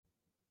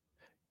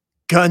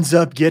Guns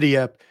up, giddy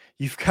up.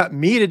 You've got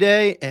me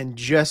today and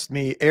just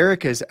me.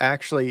 Eric is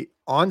actually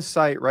on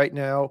site right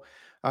now,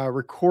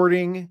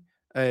 recording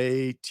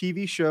a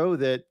TV show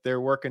that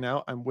they're working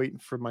out. I'm waiting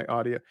for my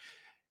audio.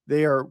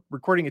 They are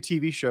recording a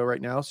TV show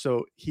right now.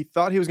 So he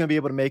thought he was going to be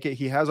able to make it.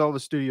 He has all the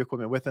studio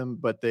equipment with him,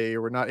 but they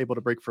were not able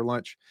to break for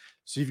lunch.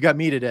 So you've got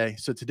me today.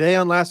 So today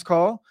on Last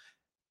Call,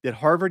 did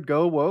Harvard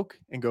go woke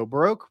and go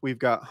broke? We've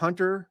got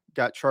Hunter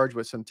got charged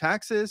with some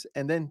taxes.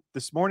 And then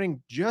this morning,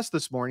 just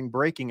this morning,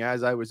 breaking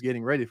as I was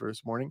getting ready for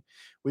this morning,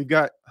 we've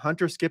got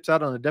Hunter skips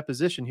out on a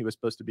deposition he was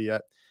supposed to be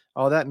at.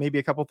 All that, maybe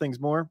a couple things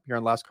more here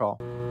on Last Call.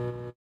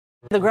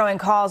 The growing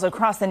calls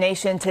across the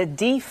nation to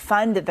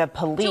defund the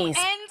police.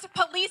 To end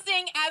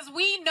policing as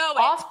we know it.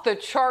 Off the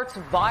charts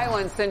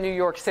violence in New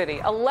York City.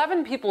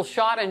 11 people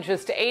shot in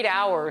just 8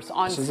 hours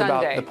on Sunday. This is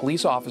about the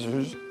police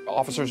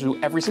officers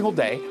who every single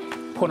day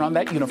put on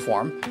that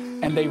uniform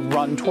and they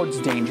run towards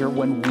danger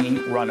when we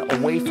run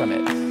away from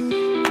it.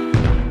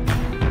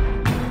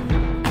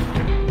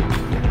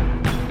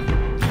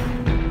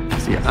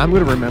 See, I'm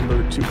going to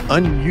remember to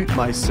unmute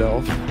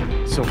myself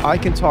so I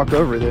can talk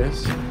over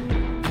this,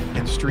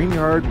 and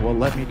StreamYard will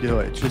let me do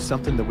it. It's just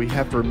something that we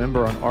have to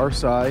remember on our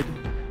side,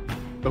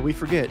 but we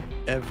forget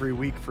every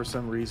week for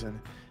some reason.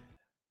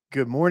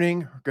 Good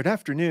morning, good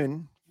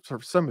afternoon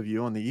for some of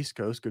you on the East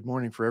Coast. Good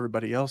morning for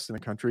everybody else in the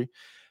country.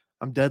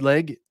 I'm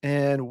Deadleg,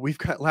 and we've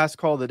got Last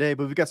Call of the day,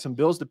 but we've got some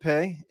bills to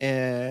pay,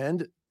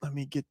 and let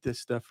me get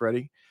this stuff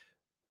ready.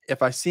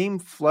 If I seem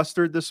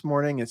flustered this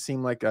morning, it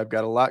seemed like I've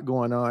got a lot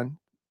going on.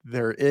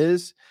 There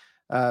is.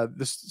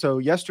 So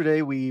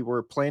yesterday we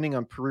were planning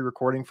on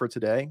pre-recording for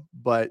today,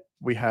 but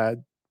we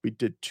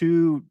did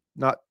two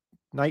not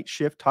night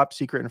shift top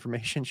secret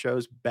information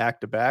shows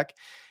back to back,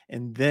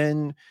 and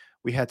then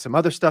we had some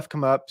other stuff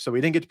come up, so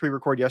we didn't get to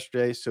pre-record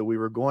yesterday. So we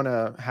were going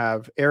to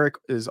have Eric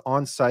is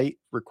on site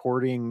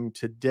recording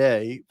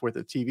today for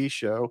the TV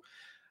show.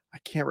 I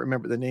can't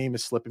remember, the name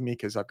is slipping me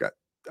because I've got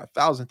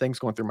 1,000 things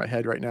going through my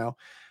head right now.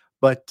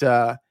 But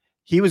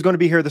he was going to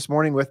be here this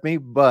morning with me,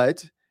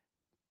 but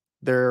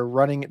they're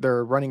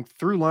running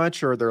through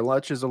lunch, or their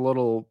lunch is a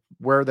little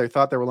where they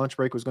thought their lunch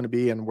break was going to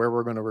be and where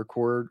we're going to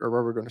record or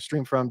where we're going to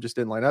stream from just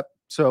didn't line up.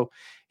 So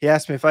he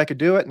asked me if I could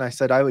do it, and I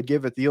said I would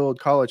give it the old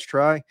college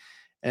try.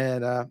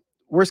 And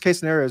worst case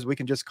scenario is we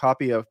can just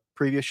copy a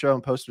previous show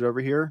and post it over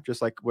here,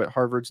 just like what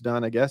Harvard's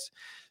done, I guess.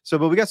 So,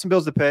 but we got some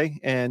bills to pay,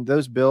 and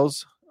those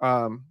bills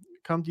come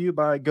to you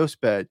by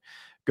GhostBed.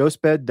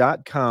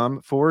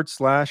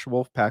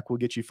 GhostBed.com/Wolfpack will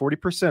get you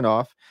 40%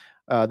 off.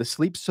 The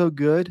sleep's so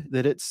good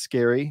that it's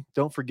scary.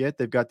 Don't forget,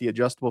 they've got the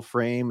adjustable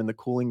frame and the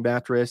cooling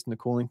mattress and the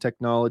cooling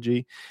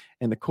technology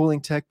and the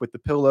cooling tech with the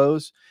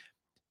pillows.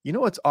 You know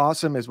what's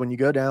awesome is when you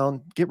go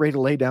down, get ready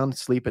to lay down and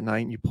sleep at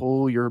night, and you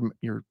pull your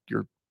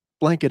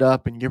blanket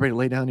up and you get ready to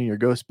lay down in your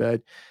ghost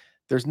bed.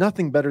 There's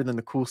nothing better than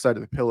the cool side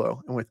of the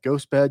pillow. And with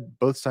GhostBed,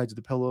 both sides of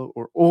the pillow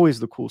are always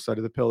the cool side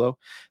of the pillow.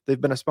 They've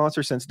been a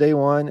sponsor since day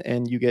one,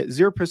 and you get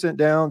 0%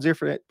 down,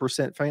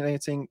 0%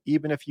 financing,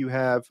 even if you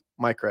have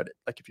my credit.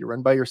 Like if you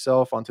run by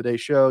yourself on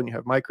today's show and you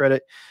have my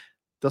credit,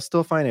 they'll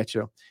still finance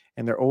you.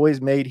 And they're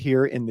always made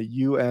here in the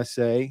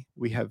USA.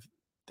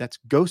 That's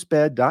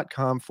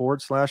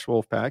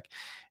ghostbed.com/Wolfpack.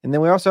 And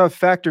then we also have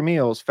Factor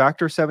Meals,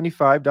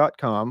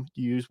 factor75.com.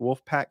 Use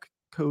Wolfpack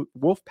code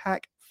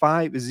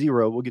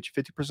Wolfpack50 will get you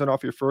 50%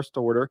 off your first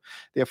order.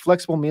 They have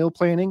flexible meal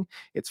planning.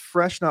 It's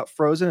fresh, not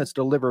frozen. It's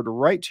delivered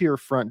right to your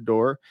front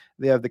door.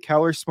 They have the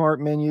Calorie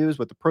Smart menus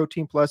with the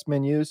Protein Plus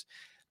menus.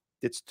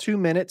 It's 2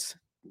 minutes.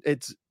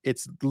 It's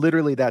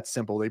literally that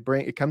simple.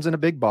 It comes in a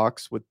big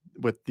box with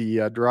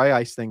the dry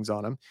ice things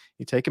on them.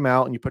 You take them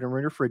out and you put them in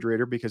your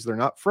refrigerator because they're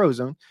not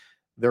frozen.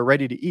 They're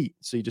ready to eat.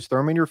 So you just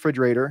throw them in your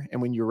refrigerator,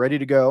 and when you're ready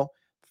to go,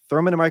 throw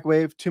them in the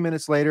microwave. 2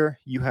 minutes later,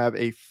 you have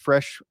a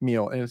fresh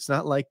meal. And it's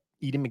not like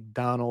eating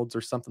McDonald's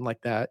or something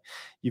like that.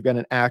 You've got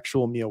an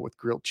actual meal with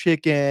grilled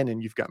chicken,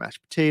 and you've got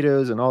mashed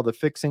potatoes and all the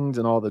fixings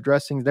and all the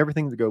dressings and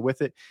everything to go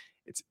with it.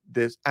 It's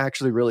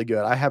actually really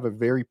good. I have a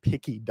very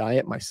picky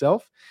diet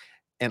myself,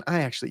 and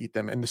I actually eat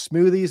them. And the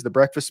smoothies, the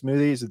breakfast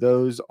smoothies,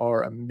 those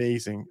are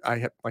amazing.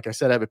 Like I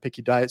said, I have a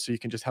picky diet, so you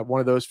can just have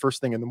one of those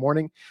first thing in the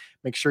morning.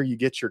 Make sure you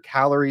get your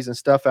calories and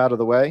stuff out of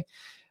the way.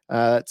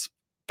 It's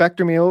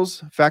Factor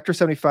Meals,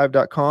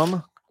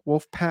 factor75.com.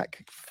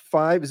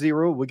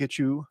 Wolfpack50 will get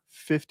you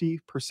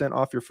 50%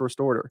 off your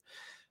first order.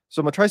 So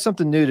I'm going to try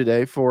something new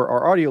today for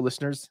our audio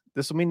listeners.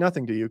 This will mean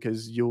nothing to you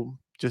because you'll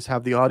just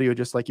have the audio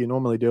just like you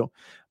normally do.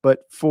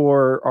 But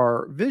for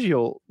our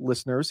visual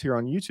listeners here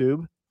on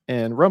YouTube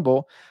and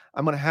Rumble,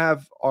 I'm going to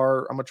have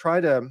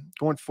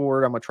going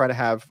forward, I'm going to try to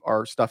have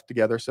our stuff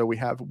together. So we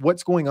have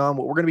what's going on,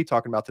 what we're going to be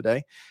talking about today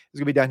is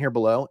going to be down here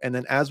below. And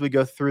then as we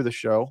go through the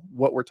show,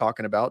 what we're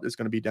talking about is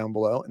going to be down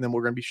below. And then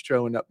we're going to be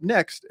showing up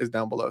next is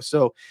down below.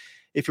 So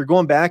if you're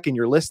going back and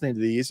you're listening to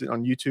these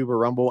on YouTube or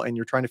Rumble and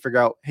you're trying to figure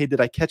out, hey, did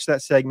I catch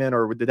that segment,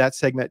 or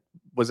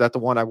was that the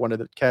one I wanted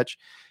to catch?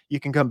 You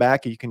can come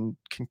back and you can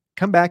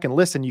come back and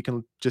listen. You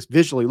can just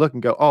visually look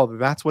and go, oh,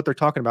 that's what they're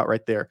talking about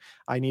right there.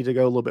 I need to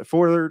go a little bit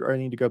forward, or I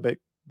need to go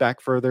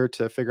back further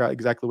to figure out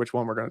exactly which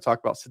one we're going to talk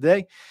about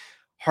today.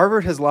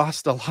 Harvard has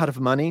lost a lot of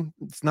money.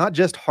 It's not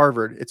just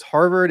Harvard. It's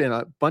Harvard and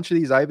a bunch of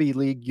these Ivy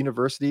League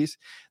universities.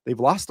 They've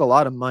lost a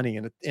lot of money,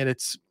 and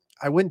it's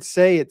I wouldn't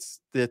say it's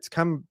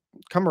come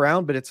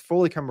around, but it's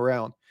fully come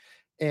around.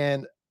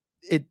 And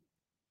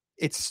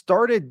it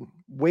started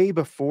way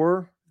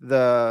before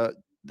the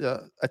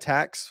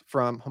attacks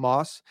from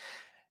Hamas,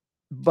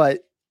 but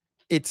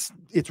it's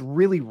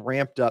really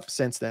ramped up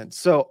since then.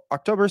 So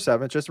October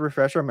 7th, just to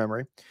refresh our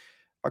memory,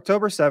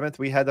 October 7th,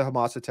 we had the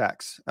Hamas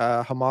attacks.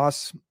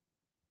 Hamas,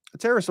 a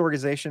terrorist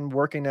organization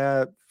working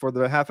for the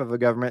behalf of the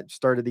government,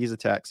 started these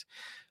attacks.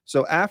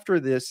 So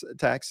after this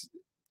attacks,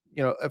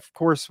 of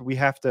course,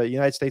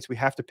 United States, we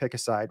have to pick a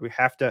side. You're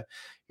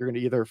going to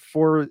either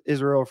for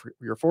Israel, or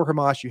you're for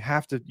Hamas. You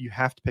have to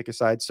pick a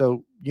side.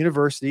 So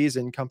universities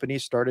and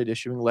companies started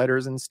issuing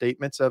letters and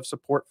statements of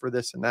support for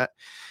this and that.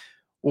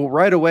 Well,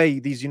 right away,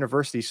 these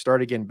universities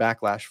started getting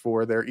backlash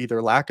for their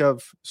either lack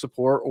of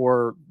support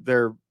or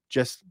they're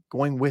just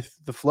going with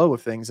the flow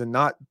of things and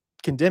not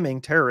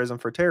condemning terrorism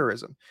for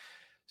terrorism.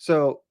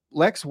 So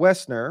Lex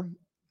Wessner,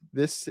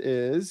 this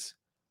is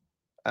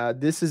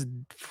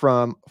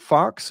from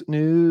Fox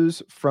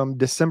News from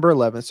December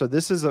 11th. So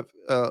this is a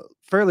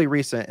fairly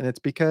recent, and it's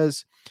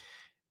because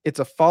it's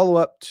a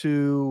follow-up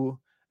to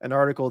an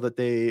article that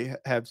they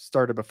have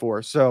started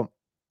before. So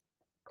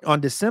on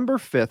December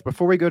 5th,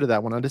 before we go to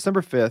that one, on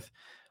December 5th,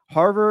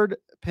 Harvard,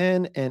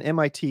 Penn, and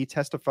MIT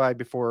testified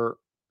before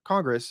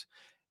Congress,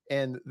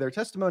 and their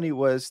testimony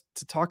was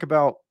to talk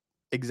about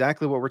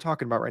exactly what we're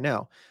talking about right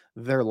now.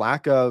 Their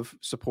lack of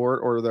support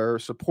or their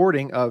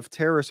supporting of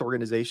terrorist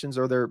organizations,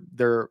 or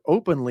they're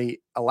openly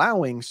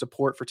allowing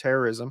support for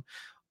terrorism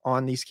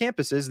on these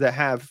campuses that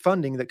have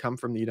funding that come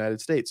from the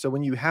United States. So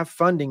when you have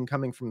funding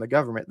coming from the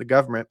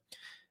government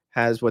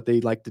has what they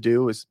like to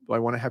do is, I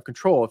want to have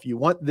control. If you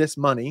want this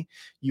money,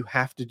 you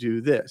have to do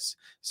this.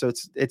 So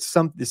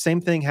the same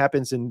thing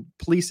happens in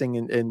policing.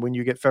 And when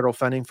you get federal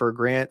funding for a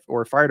grant,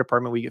 or a fire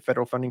department, we get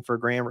federal funding for a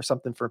grant or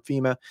something from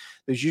FEMA,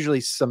 there's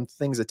usually some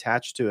things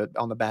attached to it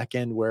on the back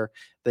end where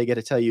they get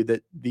to tell you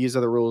that these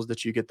are the rules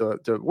that you get to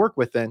work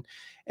within.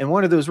 And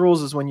one of those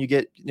rules is when you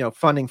get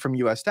funding from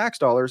U.S. tax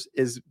dollars,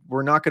 is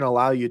we're not going to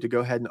allow you to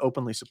go ahead and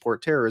openly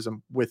support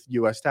terrorism with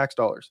U.S. tax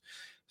dollars.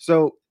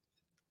 So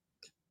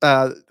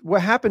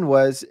what happened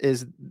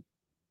is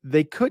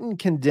they couldn't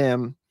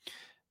condemn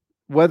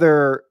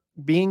whether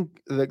being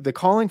the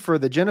calling for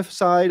the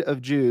genocide of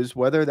Jews,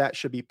 whether that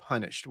should be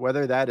punished,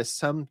 whether that is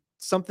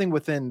something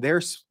within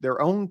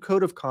their own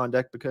code of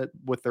conduct, because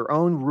with their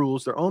own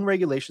rules, their own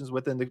regulations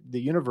within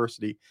the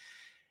university.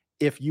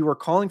 If you are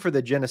calling for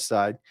the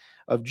genocide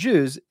of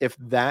Jews, if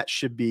that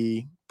should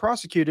be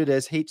prosecuted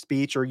as hate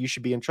speech, or you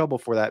should be in trouble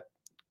for that,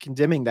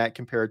 condemning that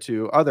compared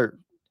to other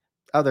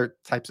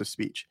types of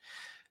speech.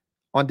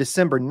 On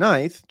December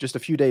 9th, just a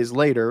few days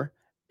later,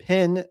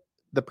 Penn,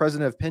 the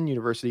president of Penn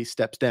University,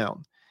 steps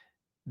down.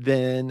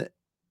 Then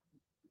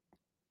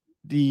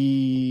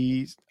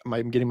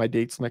I'm getting my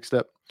dates mixed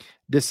up.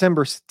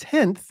 December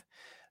 10th,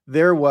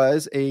 there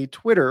was a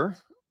Twitter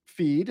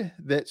feed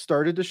that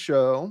started to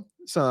show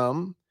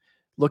some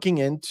looking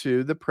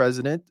into the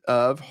president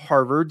of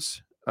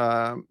Harvard's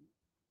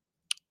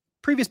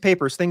previous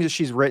papers, things that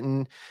she's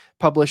written,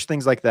 published,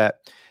 things like that.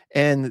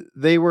 And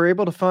they were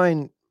able to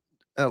find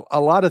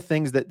a lot of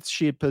things that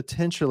she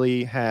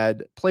potentially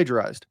had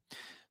plagiarized.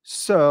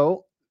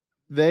 So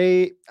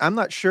I'm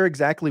not sure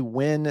exactly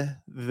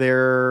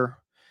so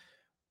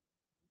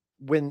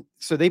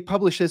they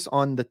published this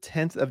on the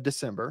 10th of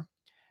December,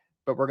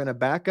 but we're going to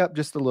back up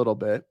just a little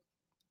bit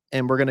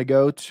and we're going to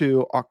go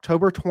to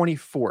October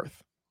 24th.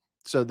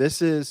 So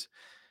this is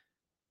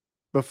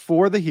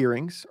before the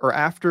hearings, or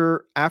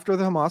after the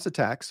Hamas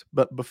attacks,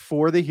 but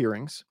before the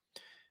hearings.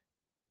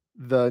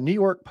 The New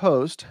York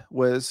Post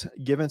was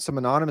given some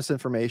anonymous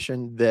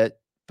information that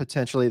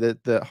potentially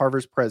the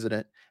Harvard's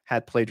president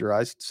had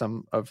plagiarized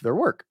some of their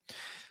work.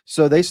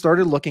 So they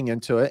started looking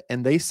into it,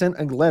 and they sent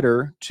a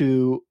letter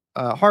to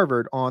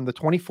Harvard on the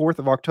 24th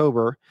of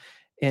October.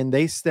 And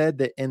they said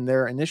that in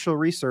their initial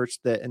research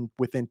that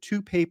within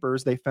 2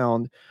 papers, they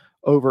found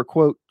over,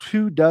 quote,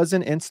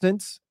 24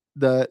 instances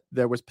that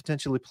was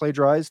potentially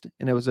plagiarized.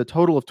 And it was a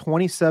total of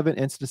 27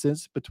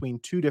 instances between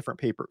 2 different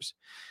papers.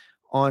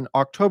 On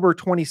October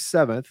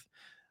 27th,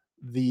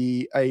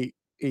 an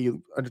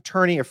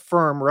attorney, a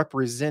firm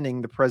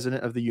representing the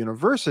president of the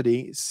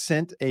university,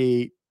 sent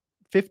a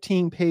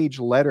 15-page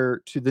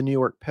letter to the New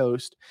York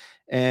Post.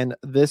 And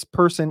this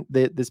person,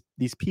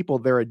 these people,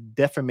 they're a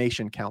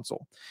defamation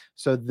counsel.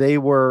 So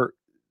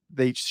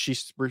she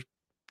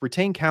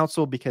retained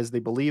counsel because they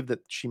believe that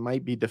she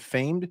might be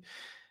defamed,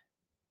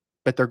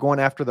 but they're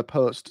going after the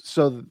Post.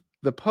 So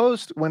the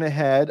Post went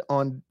ahead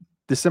on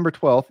December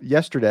 12th,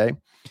 yesterday.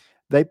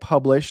 They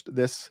published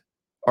this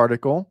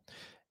article,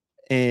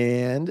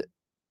 and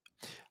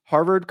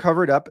Harvard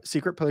covered up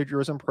secret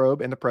plagiarism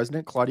probe into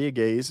President Claudia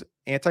Gay's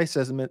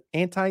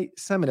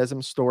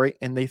anti-Semitism story,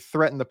 and they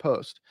threatened the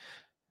Post.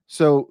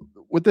 So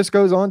what this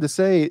goes on to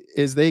say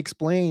is they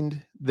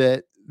explained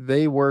that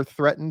they were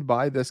threatened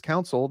by this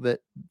council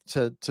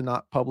to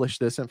not publish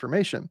this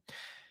information.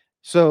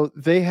 So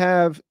they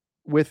have,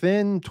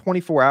 within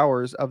 24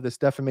 hours of this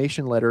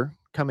defamation letter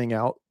coming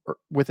out, or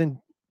within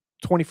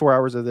 24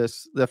 hours of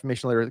this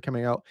defamation letter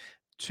coming out,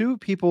 two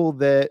people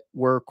that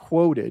were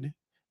quoted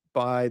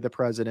by the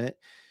president,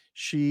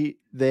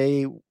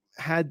 they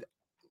had,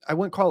 I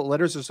wouldn't call it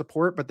letters of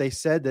support, but they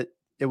said that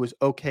it was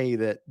okay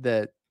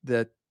that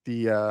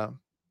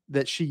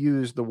she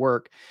used the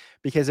work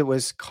because it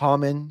was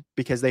common,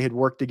 because they had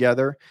worked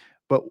together.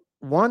 But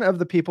one of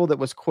the people that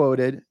was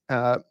quoted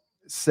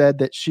said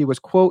that she was,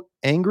 quote,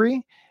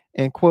 angry,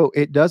 and, quote,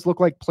 it does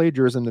look like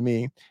plagiarism to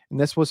me. And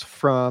this was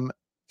from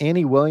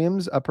Annie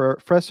Williams, a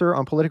professor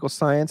on political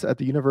science at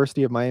the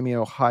University of Miami,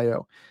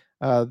 Ohio,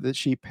 that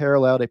she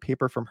paralleled a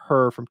paper from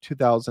her from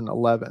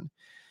 2011.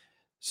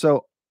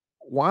 So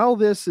while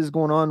this is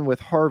going on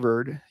with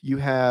Harvard, you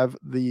have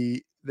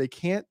they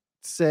can't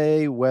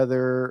say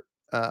whether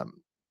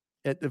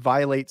it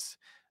violates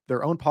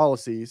their own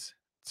policies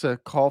to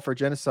call for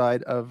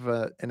genocide of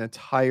an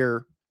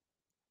entire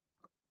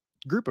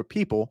group of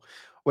people,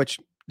 which,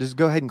 just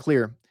go ahead and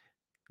clear,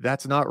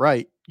 that's not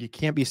right. You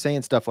can't be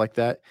saying stuff like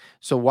that.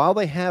 So while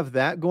they have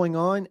that going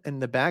on in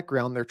the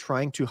background, they're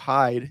trying to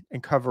hide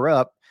and cover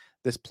up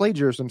this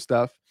plagiarism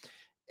stuff.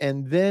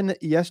 And then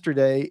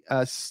yesterday,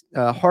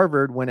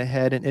 Harvard went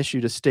ahead and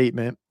issued a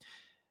statement,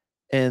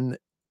 and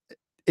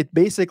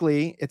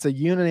it's a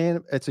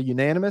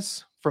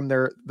unanimous from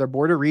their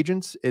board of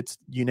regents. It's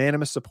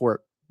unanimous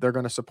support. They're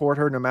going to support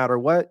her no matter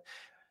what.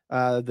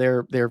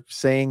 They're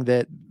saying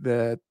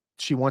that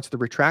she wants to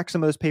retract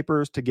some of those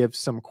papers to give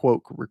some,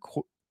 quote,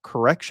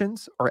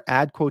 corrections or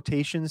add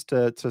quotations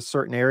to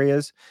certain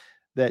areas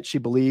that she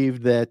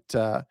believed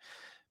that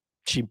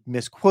she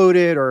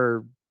misquoted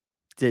or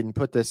didn't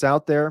put this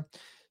out there.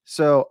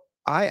 So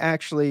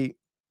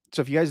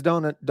if you guys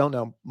don't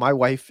know, my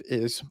wife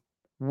is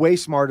way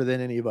smarter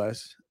than any of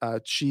us.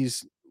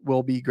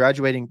 Will be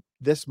graduating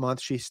this month.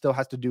 She still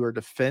has to do her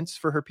defense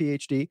for her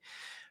PhD,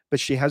 but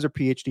she has her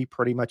PhD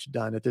pretty much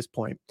done at this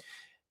point.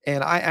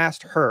 And I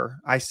asked her,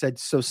 I said,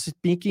 so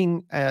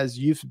speaking as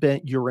you've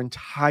spent your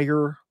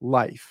entire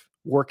life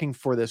working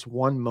for this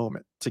one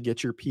moment to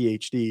get your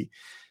PhD,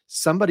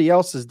 somebody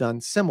else has done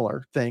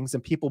similar things,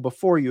 and people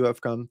before you have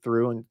come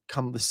through and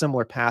come the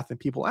similar path, and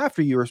people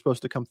after you are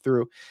supposed to come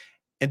through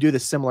and do the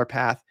similar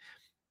path.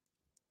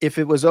 If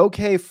it was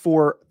okay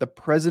for the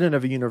president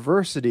of a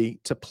university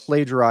to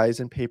plagiarize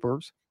in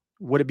papers,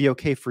 would it be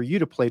okay for you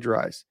to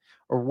plagiarize?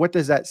 Or what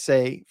does that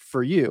say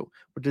for you?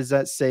 What does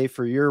that say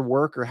for your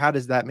work? Or how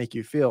does that make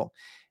you feel?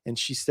 And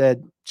she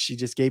said, she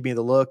just gave me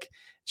the look.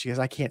 She goes,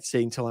 I can't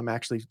say until I'm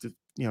actually,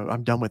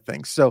 I'm done with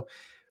things. So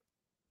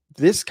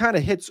this kind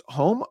of hits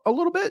home a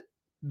little bit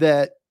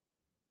that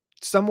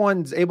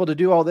someone's able to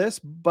do all this,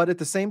 but at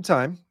the same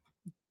time,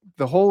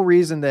 the whole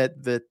reason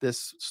that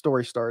this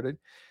story started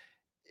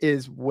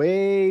is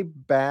way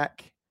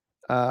back,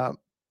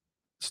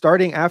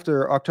 starting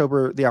after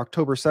the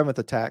October 7th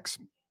attacks.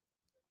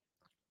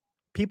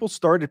 People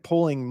started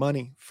pulling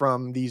money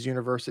from these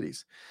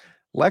universities.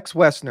 Lex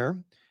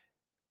Wexner,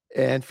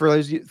 and for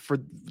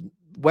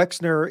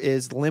Wexner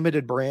is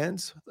Limited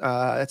Brands.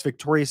 That's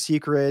Victoria's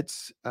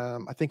Secrets.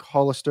 I think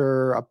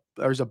Hollister.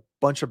 There's a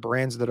bunch of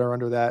brands that are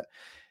under that.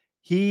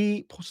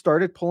 He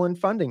started pulling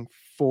funding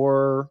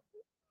for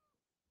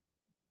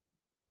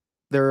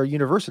their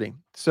university.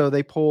 So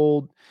they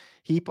pulled,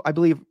 I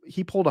believe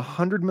he pulled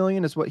 100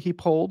 million is what he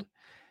pulled.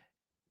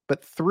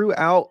 But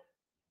throughout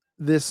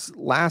this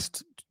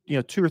last,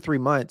 2 or 3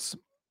 months,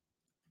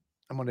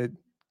 I'm going to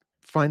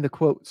find the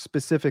quote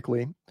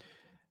specifically.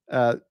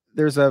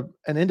 There's an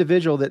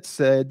individual that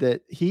said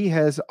that he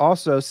has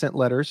also sent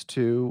letters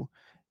to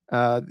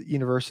the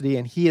university,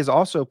 and he has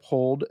also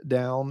pulled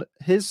down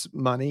his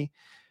money.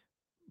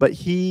 But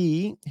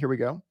here we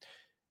go.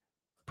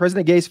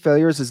 President Gay's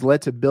failures has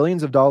led to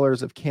billions of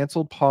dollars of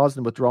canceled, paused,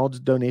 and withdrawal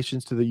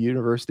donations to the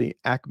university,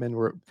 Ackman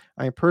wrote.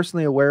 I am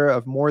personally aware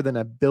of more than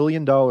 $1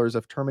 billion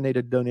of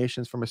terminated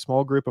donations from a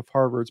small group of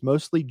Harvard's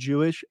mostly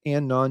Jewish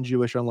and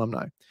non-Jewish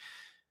alumni.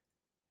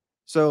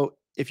 So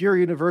if you're a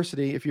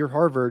university, if you're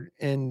Harvard,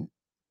 and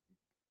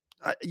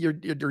you're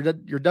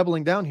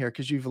doubling down here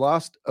because you've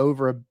lost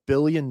over $1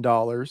 billion,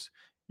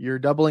 you're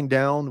doubling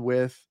down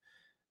with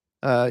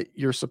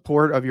your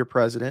support of your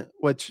president,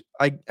 which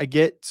I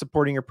get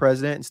supporting your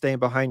president and staying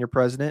behind your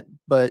president,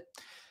 but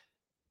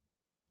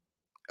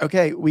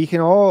okay, we can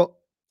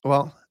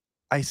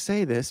I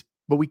say this,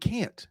 but we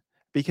can't,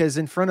 because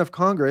in front of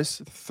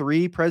Congress,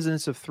 3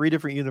 presidents of 3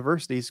 different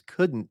universities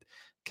couldn't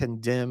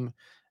condemn,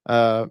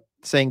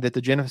 saying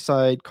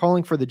that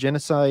calling for the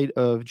genocide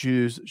of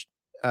Jews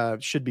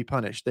should be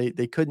punished.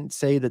 They couldn't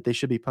say that they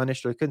should be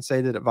punished, or they couldn't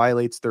say that it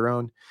violates their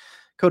own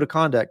code of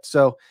conduct.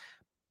 So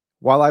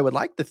while I would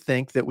like to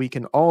think that we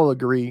can all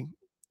agree,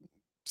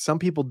 some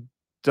people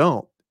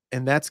don't,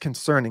 and that's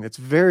concerning. It's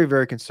very,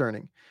 very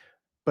concerning.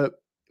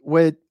 But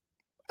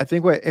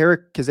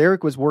because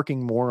Eric was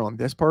working more on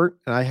this part,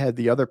 and I had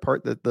the other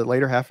part, that the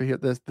later half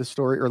of the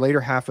story, or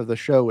later half of the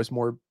show, was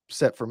more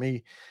set for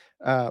me.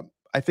 I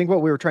think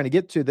what we were trying to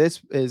get to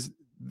this is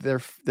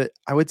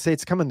I would say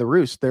it's coming to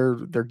roost. They're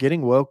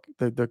getting woke.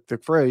 The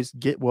phrase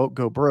 "get woke,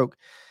 go broke."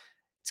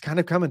 It's kind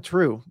of coming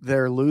true.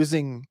 They're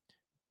losing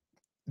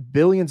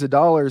billions of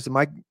dollars. And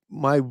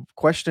my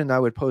question I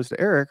would pose to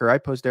Eric, or I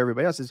pose to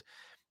everybody else, is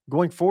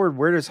going forward,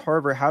 where does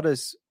Harvard? How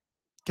does,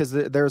 because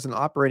there's an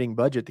operating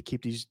budget to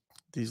keep these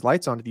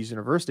lights on at these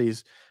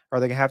universities. Are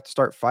they gonna have to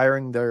start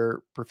firing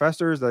their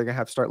professors? Are they gonna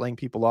have to start laying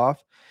people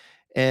off?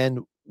 And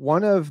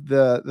one of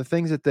the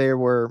things that they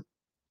were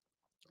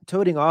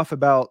toting off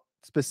about,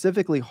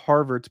 specifically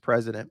Harvard's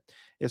president,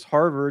 is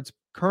Harvard's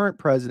current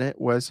president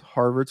was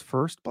Harvard's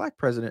first black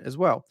president as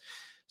well.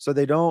 So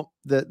they don't,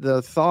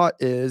 the thought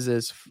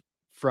is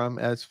from,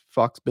 as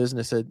Fox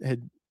Business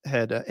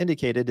had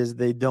indicated, is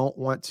they don't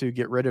want to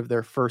get rid of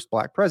their first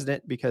black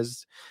president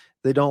because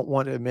they don't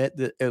want to admit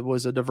that it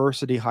was a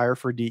diversity hire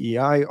for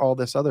DEI, all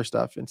this other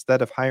stuff.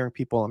 Instead of hiring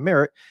people on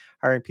merit,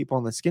 hiring people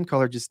on the skin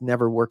color just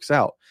never works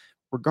out.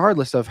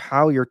 Regardless of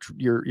how your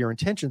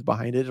intentions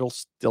behind it, it'll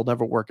still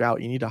never work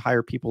out. You need to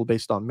hire people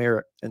based on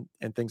merit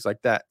and things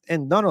like that.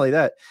 And not only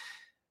that,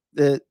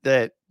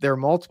 that there are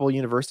multiple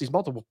universities,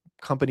 multiple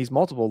companies,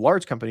 multiple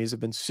large companies have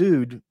been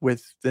sued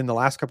within the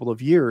last couple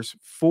of years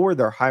for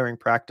their hiring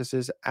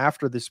practices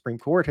after the Supreme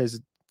Court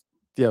has,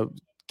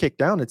 kicked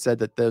down and said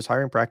that those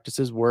hiring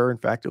practices were in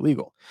fact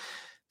illegal.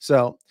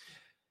 So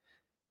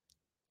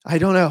I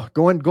don't know,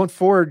 going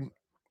forward,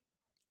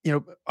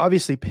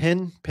 obviously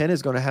Penn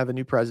is going to have a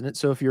new president.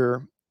 So if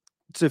you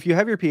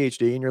have your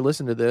PhD and you're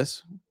listening to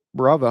this,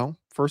 bravo.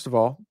 First of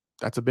all,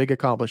 that's a big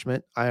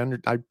accomplishment.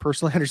 I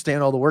personally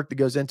understand all the work that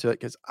goes into it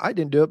because I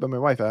didn't do it, but my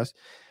wife has.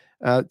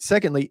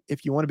 Secondly,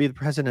 if you want to be the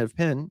president of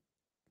Penn,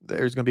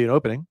 there's going to be an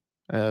opening.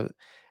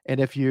 And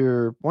if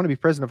you want to be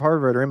president of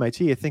Harvard or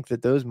MIT, I think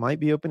that those might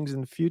be openings in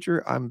the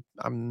future. I'm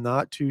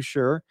not too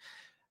sure.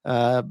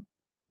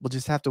 We'll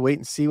just have to wait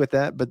and see with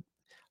that. But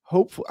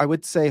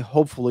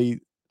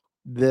hopefully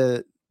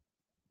the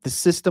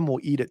system will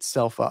eat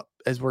itself up,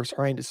 as we're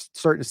starting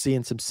to see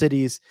in some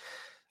cities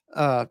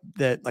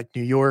that, like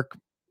New York,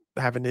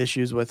 having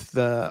issues with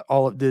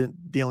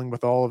dealing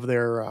with all of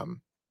their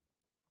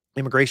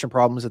immigration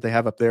problems that they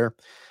have up there.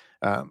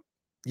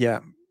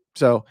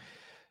 So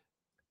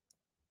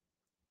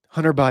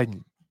Hunter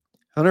Biden's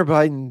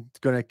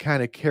going to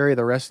kind of carry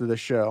the rest of the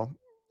show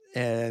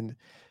and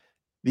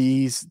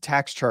these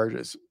tax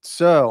charges.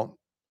 So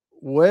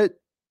what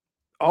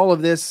all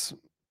of this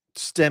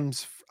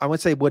stems, I would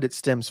say what it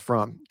stems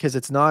from, because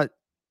it's not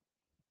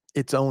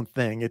its own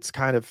thing. It's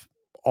kind of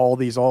all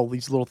these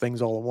little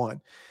things all in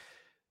one.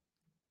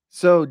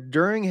 So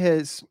during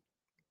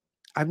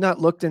I've not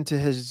looked into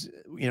his,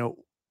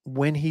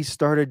 when he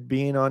started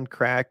being on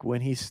crack,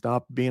 when he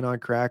stopped being on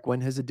crack, when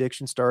his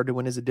addiction started,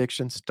 when his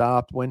addiction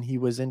stopped, when he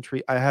was in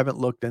treatment. I haven't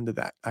looked into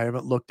that. I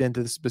haven't looked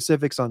into the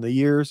specifics on the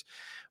years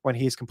when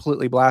he's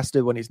completely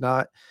blasted, when he's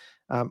not.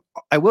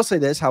 I will say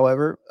this,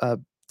 however,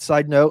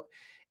 side note,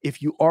 if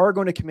you are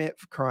going to commit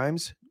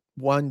crimes,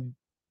 one,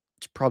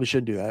 probably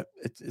shouldn't do that.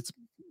 It's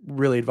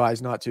really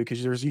advised not to,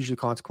 because there's usually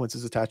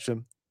consequences attached to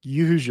them.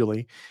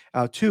 Usually.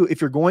 Two, if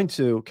you're going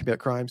to commit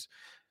crimes,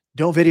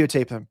 don't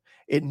videotape them.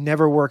 It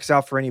never works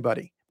out for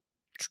anybody.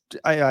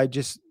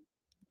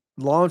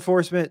 Law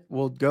enforcement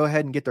will go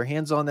ahead and get their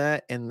hands on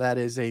that. And that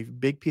is a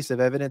big piece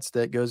of evidence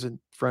that goes in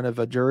front of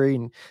a jury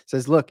and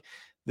says, look,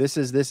 this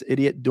is this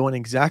idiot doing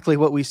exactly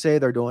what we say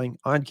they're doing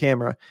on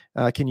camera.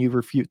 Can you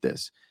refute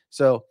this?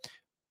 So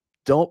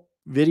don't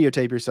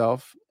videotape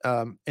yourself.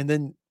 And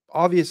then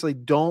obviously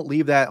don't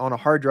leave that on a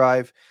hard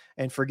drive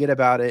and forget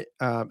about it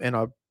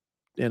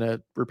in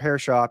a repair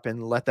shop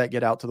and let that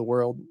get out to the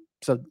world.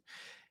 So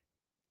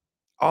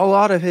a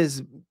lot of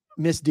his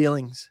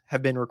misdealings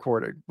have been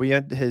recorded. We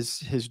had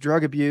his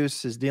drug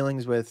abuse, his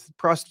dealings with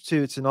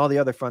prostitutes, and all the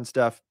other fun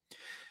stuff.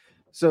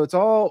 So it's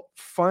all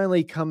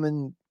finally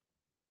coming,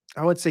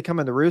 I wouldn't say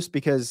coming to roost,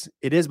 because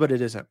it is, but it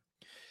isn't.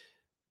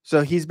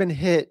 So he's been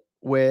hit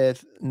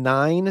with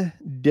 9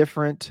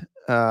 different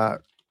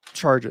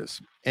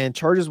charges. And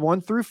charges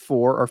 1 through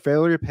 4 are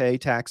failure to pay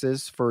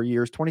taxes for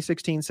years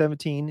 2016,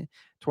 17,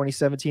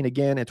 2017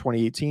 again, and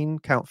 2018.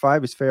 Count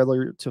 5 is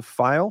failure to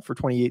file for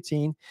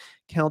 2018.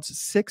 Counts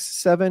 6,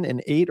 7,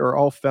 and 8 are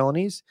all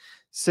felonies.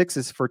 6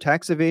 is for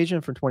tax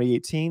evasion for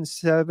 2018.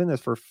 7 is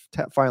for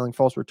filing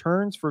false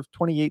returns for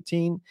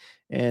 2018.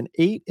 And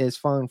 8 is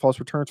filing false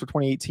returns for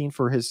 2018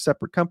 for his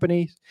separate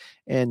company.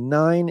 And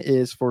 9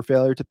 is for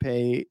failure to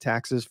pay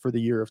taxes for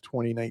the year of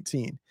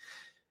 2019.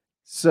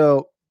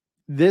 So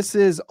this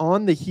is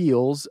on the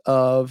heels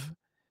of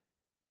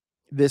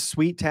this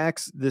sweet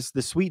tax, the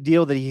sweet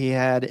deal that he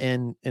had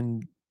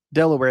in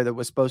Delaware that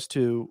was supposed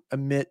to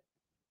when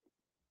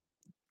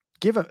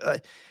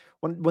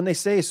they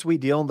say a sweet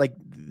deal, like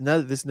none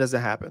of this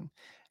doesn't happen.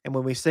 And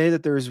when we say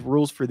that there's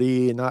rules for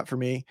thee and not for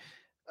me,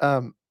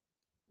 the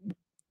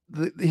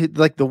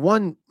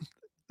one,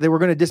 they were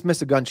going to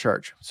dismiss a gun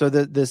charge. So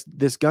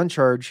this gun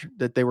charge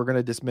that they were going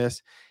to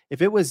dismiss,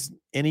 if it was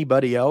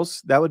anybody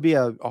else, that would be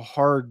a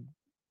hard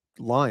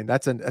line.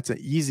 That's an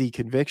easy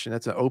conviction.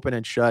 That's an open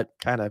and shut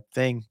kind of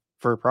thing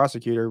for a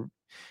prosecutor.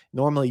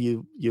 Normally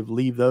you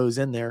leave those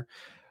in there.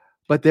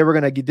 but they were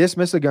going to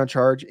dismiss the gun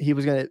charge. He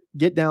was going to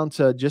get down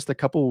to just a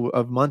couple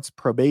of months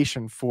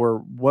probation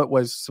for what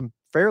was some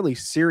fairly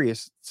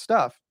serious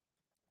stuff.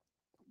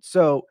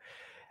 So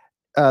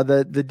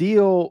the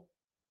deal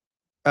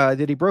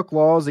that he broke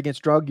laws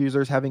against drug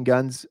users having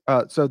guns.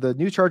 So the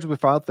new charges were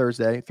filed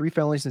Thursday. 3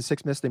 felonies and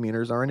 6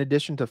 misdemeanors are in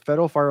addition to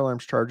federal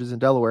firearms charges in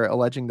Delaware,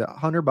 alleging that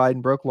Hunter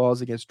Biden broke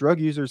laws against drug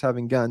users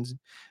having guns.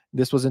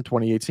 This was in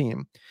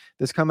 2018.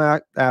 This come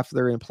out after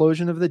the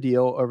implosion of the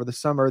deal over the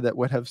summer that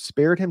would have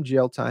spared him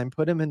jail time,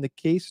 put him in the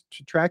case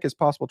to track his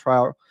possible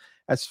trial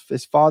as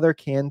his father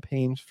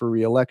campaigns for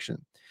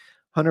re-election.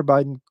 Hunter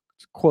Biden,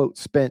 quote,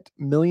 spent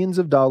millions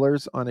of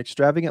dollars on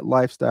extravagant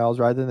lifestyles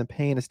rather than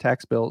paying his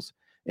tax bills,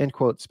 end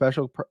quote,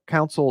 Special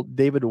Counsel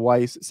David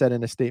Weiss said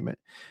in a statement.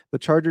 The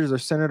charges are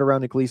centered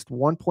around at least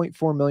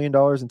 $1.4 million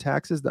in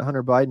taxes that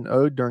Hunter Biden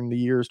owed during the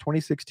years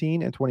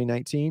 2016 and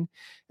 2019,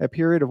 a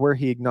period of where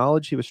he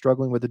acknowledged he was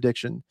struggling with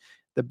addiction.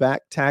 The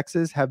back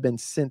taxes have been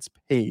since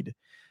paid.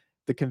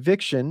 The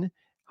conviction,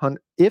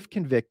 if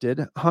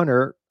convicted,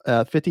 Hunter,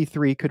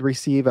 53, could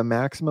receive a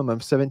maximum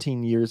of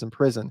 17 years in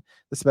prison.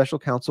 The special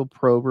counsel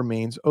probe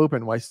remains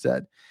open, Weiss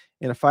said.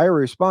 In a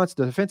fiery response,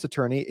 the defense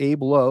attorney,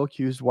 Abe Lowe,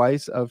 accused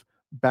Weiss of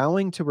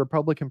bowing to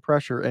Republican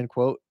pressure, end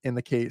quote, in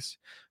the case.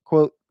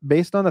 Quote,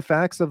 based on the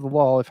facts of the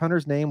law, if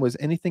Hunter's name was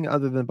anything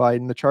other than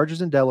Biden, the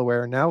charges in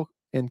Delaware, now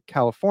in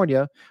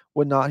California,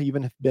 would not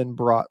even have been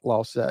brought,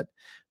 Law said.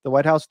 The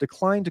White House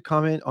declined to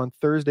comment on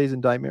Thursday's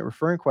indictment,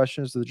 referring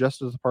questions to the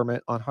Justice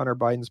Department on Hunter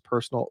Biden's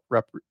personal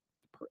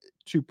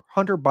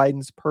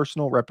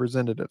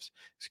representatives.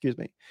 Excuse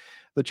me.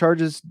 The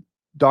charges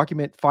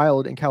document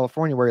filed in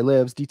California, where he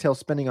lives, details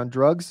spending on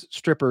drugs,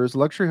 strippers,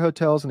 luxury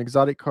hotels, and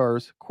exotic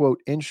cars.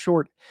 Quote, in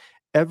short,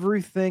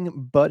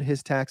 everything but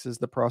his taxes,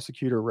 the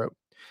prosecutor wrote.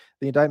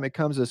 The indictment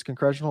comes as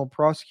congressional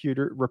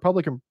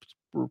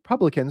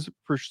Republicans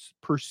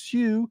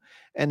pursue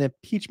an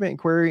impeachment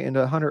inquiry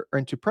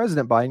into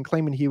President Biden,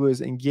 claiming he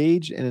was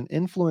engaged in an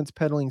influence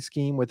peddling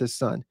scheme with his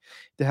son.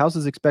 The House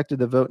is expected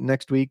to vote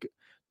next week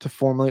to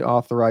formally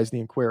authorize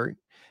the inquiry.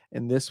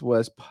 And this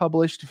was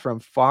published from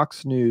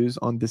Fox News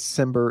on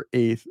December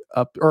 8th,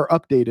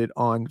 updated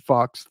on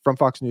Fox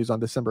News on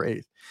December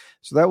 8th.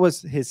 So that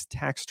was his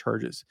tax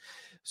charges.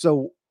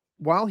 So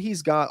while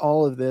he's got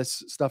all of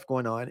this stuff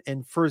going on,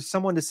 and for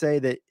someone to say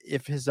that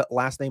if his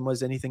last name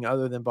was anything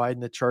other than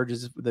Biden, the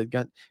charges, the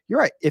gun, you're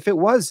right. If it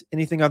was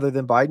anything other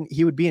than Biden,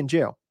 he would be in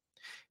jail.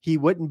 He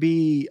wouldn't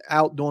be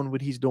out doing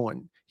what he's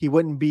doing. He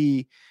wouldn't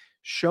be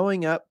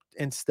showing up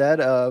instead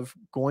of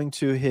going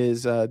to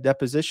his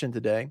deposition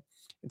today.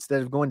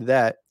 Instead of going to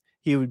that,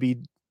 he would be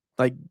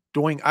like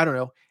doing, I don't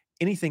know,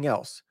 anything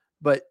else.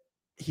 But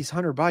he's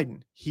Hunter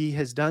Biden. He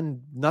has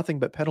done nothing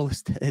but peddle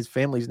his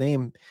family's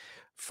name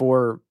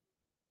for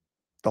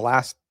the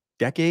last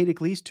decade,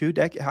 at least 2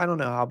 decades. I don't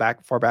know how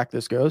far back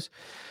this goes.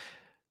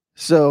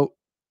 So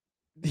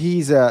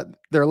he's they're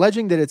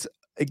alleging that it's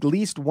at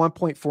least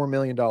 $1.4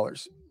 million.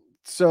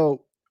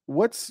 So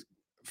what's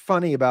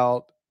funny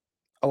about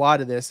a lot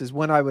of this is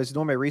when I was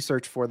doing my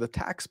research for the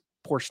tax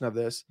portion of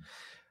this,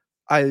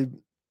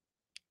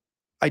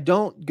 I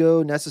don't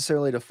go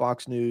necessarily to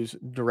Fox News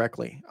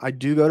directly. I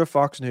do go to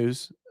Fox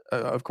News,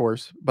 of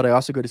course, but I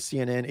also go to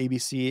CNN,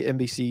 ABC,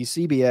 NBC,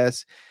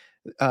 CBS,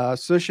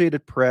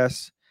 Associated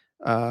Press,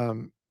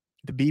 the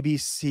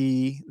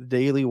BBC, the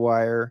Daily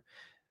Wire,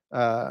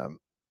 AP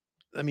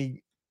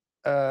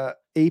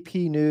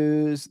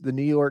News, the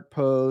New York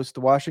Post,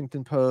 the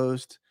Washington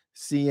Post,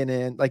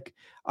 CNN. Like,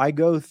 I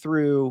go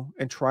through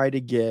and try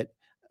to get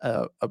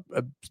a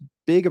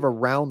big of a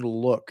round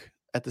look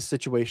at the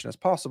situation as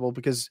possible,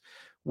 because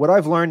what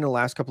I've learned in the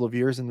last couple of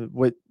years, and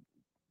what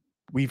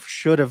we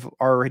should have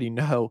already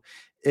know,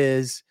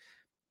 is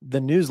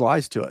the news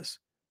lies to us.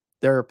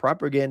 They're a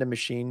propaganda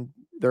machine.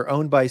 They're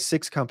owned by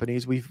 6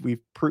 companies. We've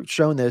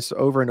shown this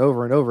over and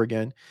over and over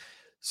again.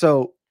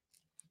 So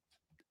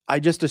I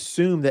just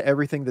assume that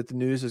everything that the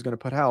news is going to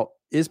put out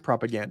is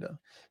propaganda.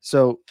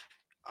 So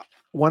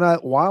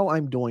while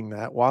I'm doing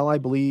that, while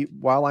I'm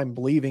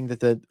believing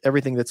that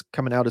everything that's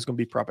coming out is going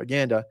to be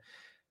propaganda,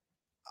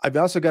 I've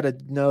also got to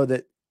know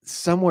that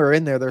somewhere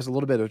in there's a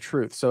little bit of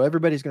truth. So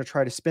everybody's going to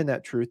try to spin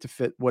that truth to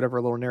fit whatever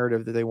little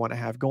narrative that they want to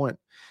have going.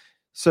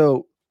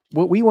 So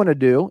what we want to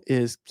do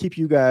is keep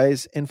you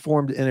guys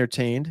informed,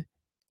 entertained.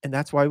 And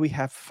that's why we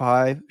have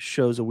 5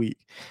 shows a week.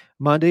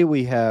 Monday,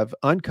 we have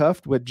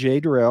Uncuffed with Jay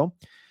Durrell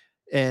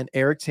and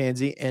Eric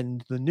Tanzi,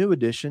 and the new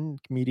edition,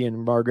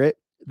 comedian Margaret.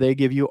 They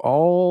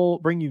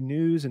bring you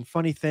news and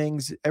funny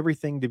things,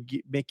 everything to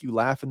make you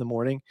laugh in the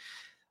morning.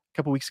 A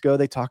couple weeks ago,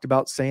 they talked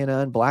about Santa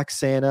and Black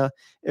Santa.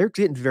 Eric's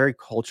getting very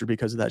cultured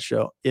because of that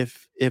show.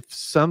 If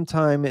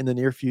sometime in the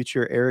near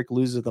future Eric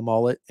loses the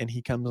mullet and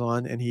he comes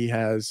on and he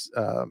has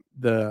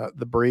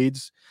the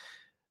braids,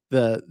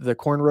 the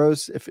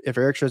cornrows, if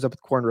Eric shows up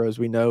with cornrows,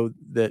 we know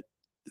that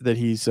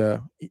he's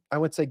I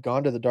would say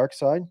gone to the dark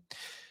side.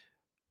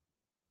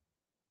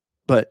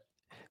 But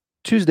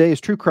Tuesday is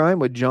True Crime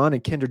with John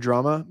and Kendra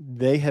Drama.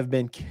 They have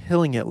been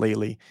killing it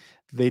lately.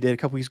 They did a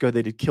couple weeks ago.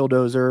 They did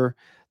Killdozer.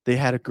 They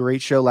had a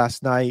great show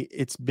last night.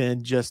 It's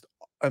been just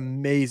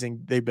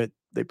amazing. They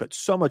put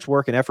so much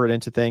work and effort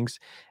into things.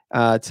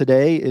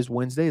 Today is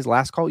Wednesday's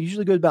last call. It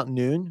usually goes about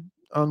noon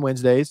on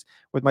Wednesdays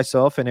with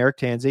myself and Eric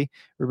Tanzi.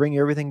 We bring you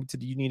everything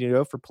you need to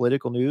know for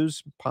political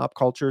news, pop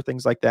culture,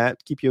 things like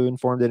that. Keep you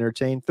informed and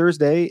entertained.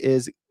 Thursday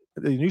is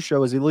the new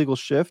show is Illegal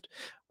Shift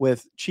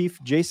with Chief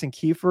Jason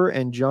Kiefer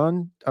and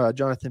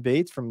Jonathan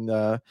Bates from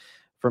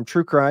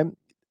True Crime.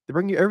 They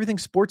bring you everything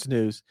sports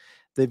news.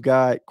 They've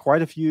got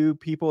quite a few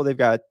people. They've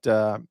got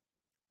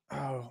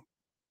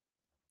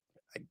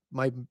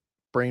my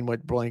brain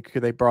went blank who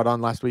they brought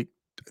on last week.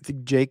 I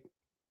think Jake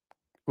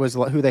was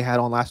who they had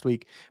on last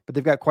week, but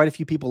they've got quite a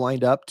few people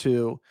lined up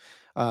to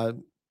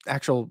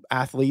actual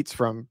athletes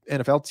from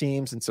NFL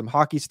teams and some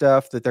hockey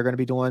stuff that they're going to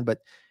be doing. But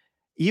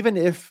even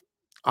if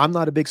I'm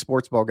not a big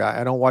sports ball guy,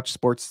 I don't watch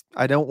sports.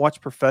 I don't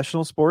watch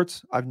professional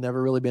sports. I've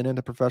never really been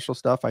into professional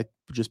stuff. I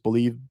just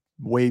believe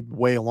way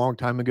a long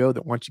time ago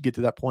that once you get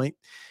to that point,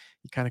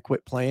 you kind of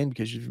quit playing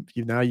because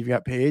you've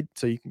got paid,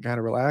 so you can kind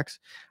of relax.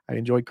 I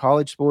enjoyed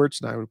college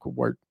sports and I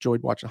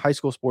enjoyed watching high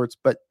school sports,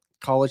 but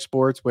college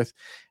sports with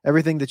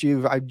everything that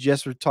I've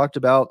just talked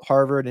about,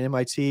 Harvard and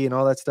MIT and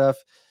all that stuff.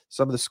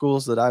 Some of the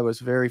schools that I was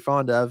very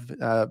fond of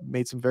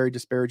made some very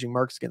disparaging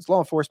marks against law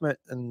enforcement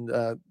in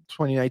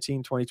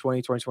 2019,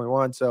 2020,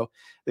 2021. So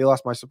they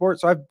lost my support.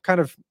 So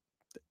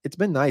it's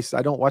been nice.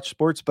 I don't watch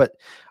sports, but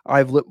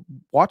I've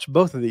watched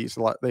both of these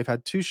a lot. They've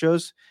had two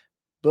shows,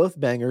 both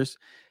bangers.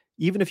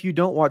 Even if you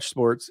don't watch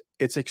sports,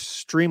 it's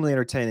extremely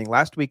entertaining.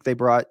 Last week they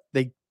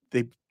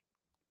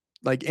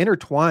like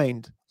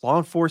intertwined law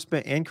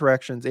enforcement and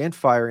corrections and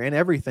fire and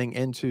everything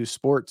into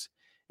sports.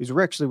 It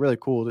was actually really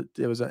cool.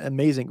 It was an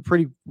amazing,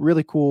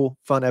 really cool,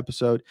 fun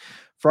episode.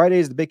 Friday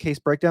is the big case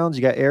breakdowns.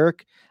 You got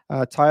Eric,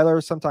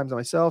 Tyler, sometimes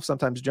myself,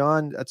 sometimes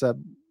John. That's a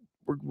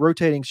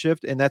rotating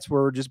shift, and that's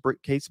where we're just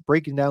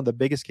breaking down the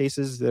biggest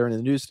cases that are in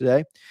the news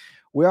today.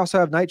 We also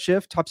have night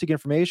shift, top secret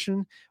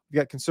information. We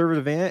got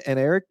conservative Ant and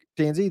Eric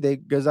Tanzi. They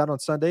goes out on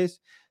Sundays.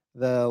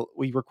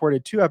 We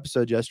recorded 2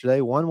 episodes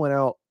yesterday. One went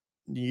out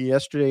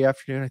yesterday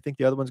afternoon. I think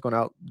the other one's going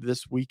out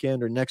this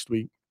weekend or next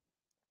week.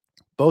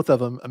 Both of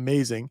them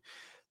amazing.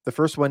 The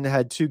first one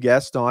had 2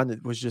 guests on.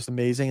 It was just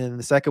amazing. And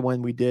the second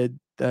one we did,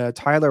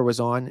 Tyler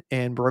was on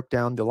and broke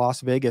down the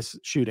Las Vegas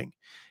shooting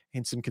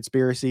and some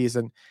conspiracies.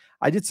 And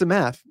I did some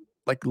math,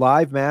 like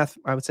live math.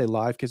 I would say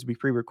live because we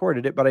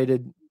pre-recorded it, but I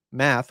did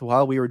math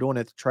while we were doing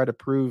it to try to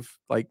prove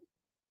like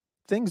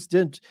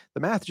the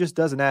math just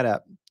doesn't add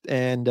up.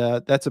 And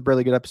that's a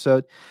really good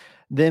episode.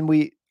 Then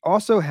we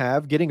also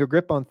have Getting a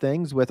Grip on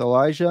Things with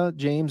Elijah,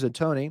 James, and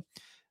Tony.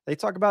 They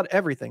talk about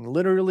everything,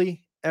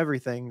 literally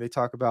everything. They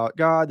talk about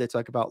God. They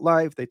talk about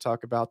life. They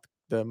talk about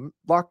the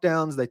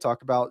lockdowns. They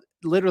talk about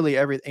literally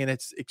everything. And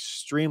it's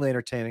extremely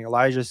entertaining.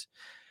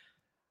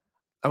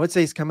 I would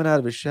say he's coming out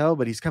of his shell,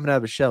 but he's coming out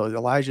of his shell.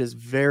 Elijah is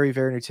very,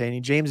 very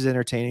entertaining. James is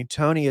entertaining.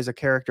 Tony is a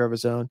character of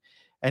his own.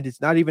 And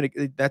it's not even,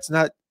 that's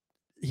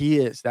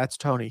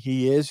Tony.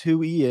 He is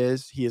who he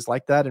is. He is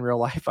like that in real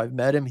life. I've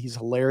met him. He's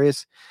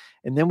hilarious.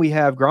 And then we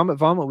have Grommet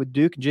Vomit with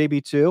Duke and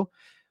JB2.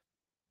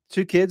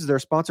 2 kids. They're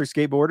sponsored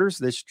skateboarders.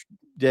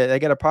 They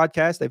got a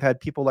podcast. They've had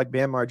people like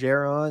Bam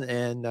Margera on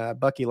and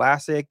Bucky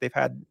Lassick. They've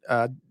had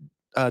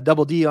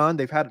Double D on.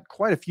 They've had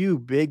quite a few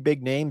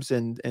big names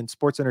in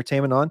sports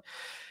entertainment on.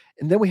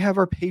 And then we have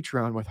our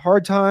Patreon with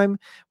Hard Time.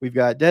 We've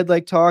got Dead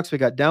Leg Talks. We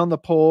got Down the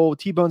Pole,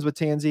 T-Bones with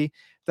Tanzi.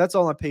 That's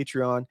all on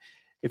Patreon.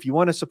 If you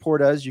want to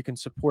support us, you can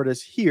support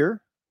us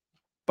here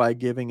by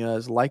giving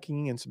us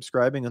liking and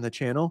subscribing on the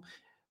channel.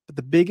 But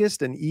the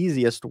biggest and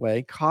easiest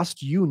way,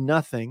 cost you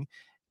nothing,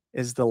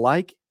 is to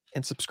like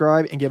and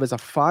subscribe and give us a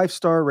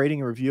 5-star rating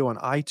and review on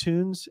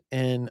iTunes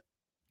and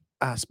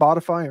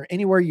Spotify or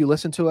anywhere you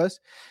listen to us,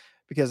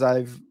 because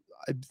I'm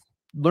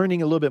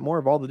learning a little bit more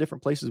of all the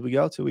different places we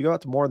go to. We go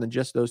out to more than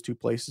just those 2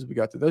 places. We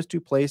got to those 2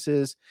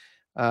 places.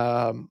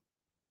 I'm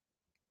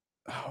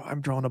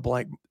drawing a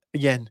blank.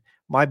 Again,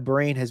 my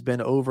brain has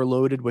been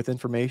overloaded with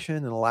information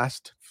in the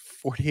last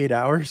 48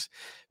 hours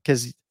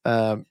because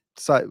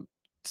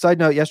side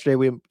note, yesterday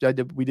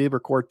we did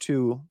record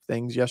 2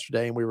 things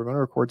yesterday, and we were going to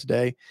record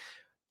today.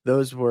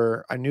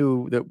 I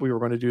knew that we were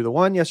going to do the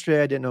one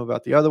yesterday. I didn't know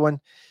about the other one.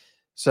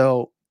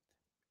 So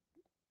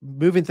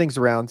moving things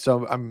around.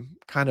 So I'm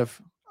kind of,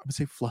 I would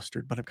say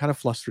flustered, but I'm kind of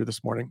flustered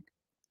this morning.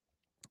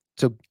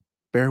 So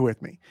bear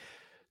with me.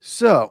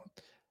 So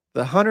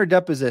the Hunter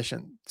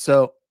deposition.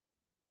 So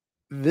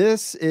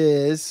this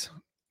is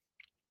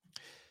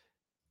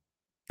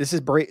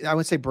I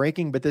would say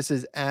breaking, but this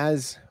is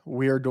as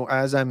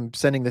I'm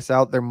sending this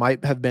out, there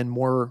might have been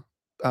more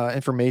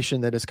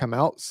information that has come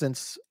out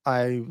since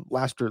I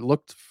last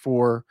looked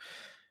to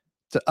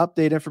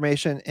update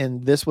information.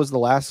 And this was the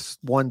last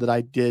one that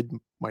I did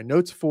my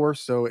notes for.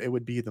 So it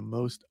would be the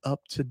most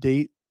up to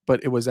date,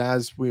 but it was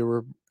as we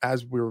were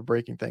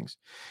breaking things.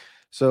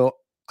 So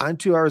I'm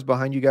 2 hours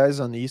behind you guys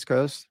on the East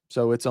Coast.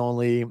 So it's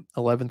only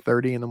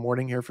 11:30 in the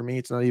morning here for me.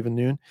 It's not even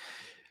noon.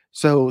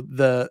 So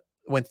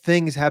when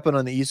things happen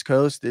on the East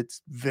Coast,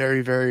 it's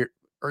very, very,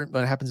 or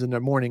when it happens in the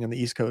morning on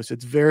the East Coast,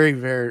 it's very,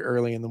 very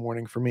early in the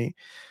morning for me.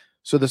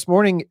 So this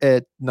morning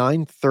at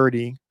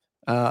 9:30,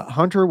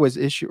 Hunter was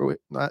issued.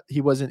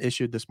 He wasn't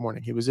issued this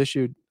morning. He was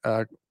issued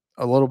a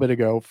little bit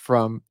ago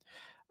from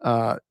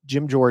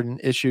Jim Jordan.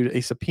 Issued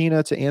a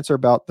subpoena to answer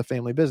about the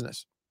family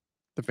business,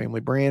 the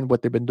family brand,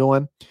 what they've been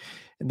doing.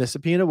 And the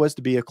subpoena was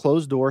to be a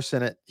closed door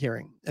Senate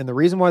hearing. And the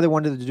reason why they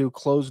wanted to do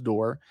closed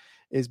door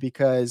is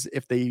because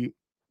if they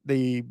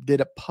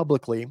did it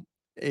publicly,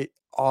 it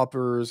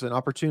offers an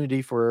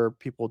opportunity for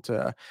people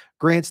to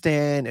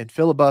grandstand and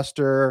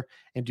filibuster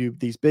and do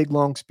these big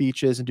long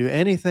speeches and do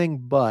anything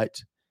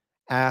but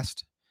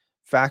asked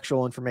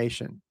factual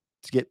information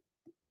to get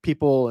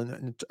people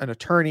and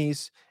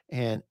attorneys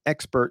and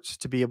experts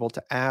to be able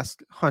to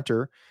ask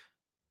Hunter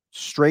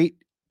straight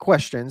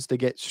questions to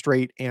get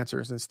straight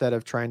answers instead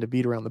of trying to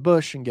beat around the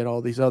bush and get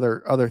all these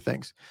other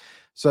things.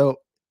 So,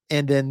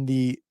 and then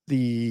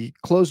the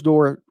closed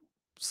door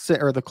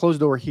the closed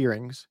door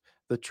hearings,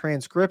 the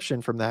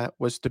transcription from that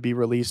was to be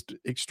released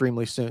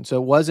extremely soon. So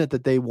it wasn't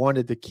that they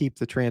wanted to keep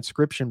the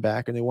transcription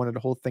back and they wanted to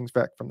hold things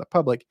back from the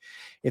public.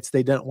 It's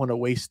they don't want to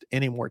waste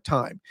any more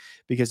time,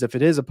 because if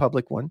it is a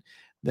public one,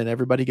 then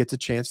everybody gets a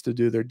chance to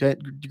do their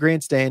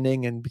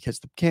grandstanding. And because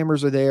the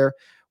cameras are there,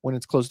 when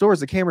it's closed doors,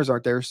 the cameras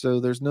aren't there.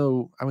 So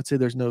I would say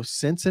there's no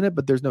sense in it,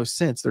 but there's no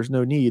sense. There's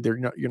no need. You're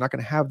not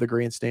going to have the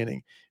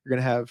grandstanding. You're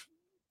going to have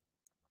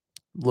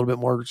a little bit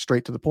more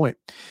straight to the point.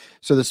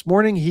 So this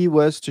morning he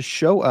was to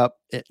show up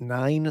at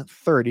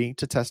 9:30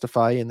 to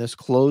testify in this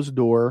closed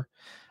door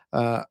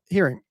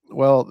hearing.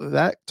 Well,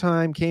 that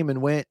time came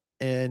and went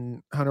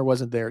and Hunter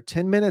wasn't there.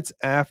 10 minutes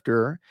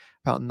after,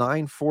 about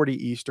 9:40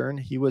 Eastern,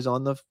 he was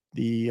on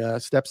the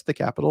steps of the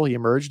Capitol. He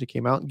emerged. He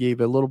came out and gave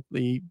a little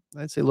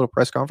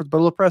press conference, but a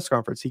little press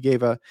conference. He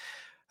gave I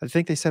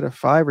think they said a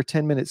 5 or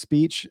 10 minute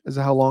speech is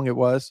how long it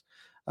was.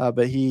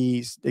 But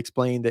he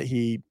explained that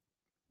he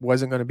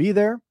wasn't going to be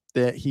there,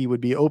 that he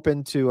would be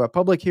open to a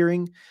public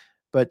hearing,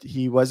 but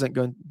he wasn't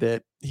going,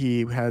 that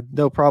he had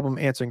no problem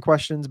answering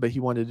questions, but he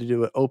wanted to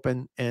do it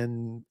open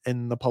and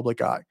in the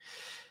public eye,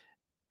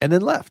 and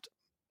then left.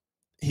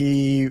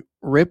 He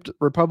ripped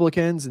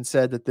Republicans and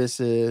said that this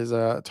is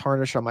a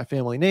tarnish on my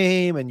family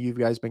name, and you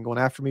guys been going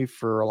after me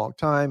for a long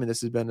time, and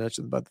this has been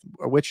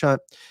a witch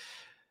hunt.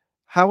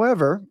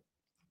 However,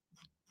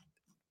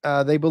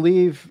 they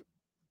believe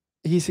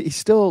he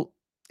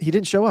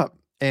didn't show up,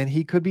 and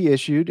he could be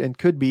issued and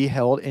could be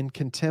held in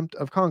contempt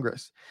of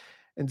Congress.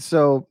 And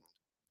so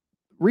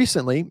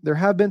recently, there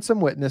have been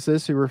some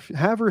witnesses who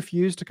have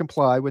refused to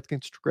comply with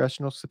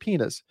congressional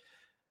subpoenas.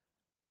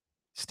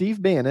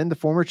 Steve Bannon, the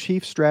former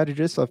chief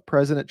strategist of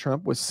President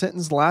Trump, was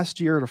sentenced last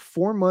year to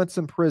 4 months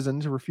in prison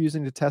for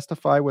refusing to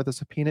testify with a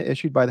subpoena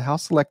issued by the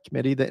House Select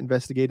Committee that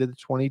investigated the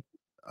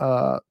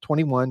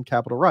 2021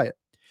 Capitol riot.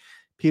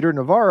 Peter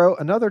Navarro,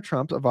 another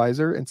Trump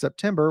advisor, in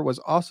September was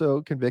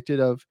also convicted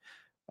of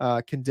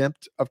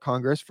contempt of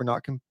Congress for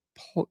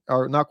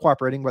not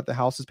cooperating with the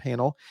House's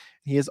panel.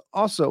 He is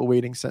also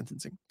awaiting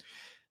sentencing.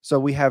 So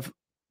we have,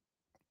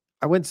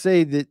 I wouldn't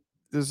say that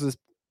there's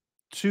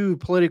two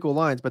political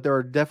lines, but there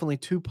are definitely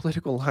two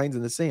political lines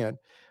in the sand.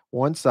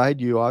 One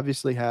side, you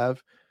obviously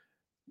have,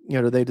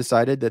 they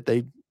decided that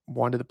they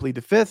wanted to plead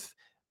the fifth.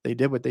 They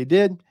did what they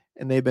did,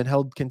 and they've been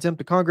held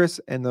contempt of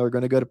Congress, and they're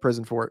going to go to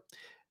prison for it.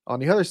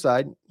 On the other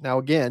side, now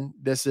again,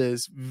 this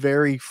is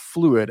very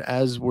fluid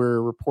as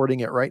we're reporting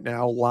it right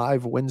now,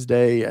 live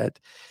Wednesday at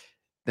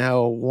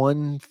now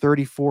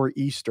 1:34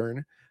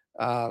 Eastern.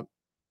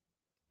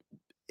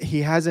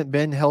 He hasn't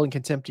been held in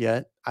contempt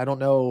yet. I don't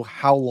know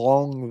how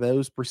long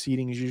those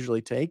proceedings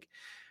usually take,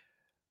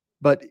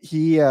 but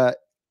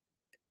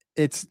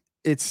it's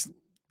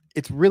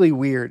really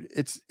weird.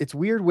 It's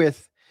weird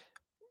with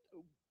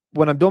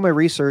when I'm doing my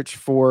research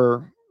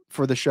for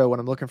the show, when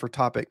I'm looking for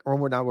topic, or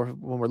when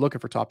we're looking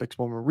for topics,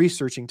 when we're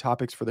researching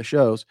topics for the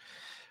shows.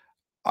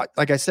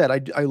 Like I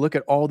said, I look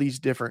at all these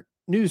different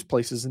news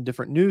places and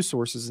different news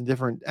sources and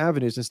different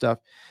avenues and stuff.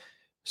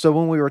 So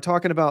when we were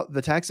talking about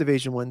the tax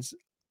evasion ones,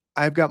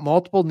 I've got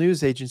multiple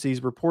news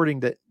agencies reporting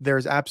that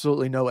there's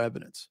absolutely no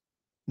evidence.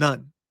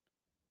 None.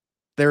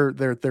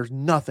 There's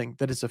nothing,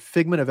 that it's a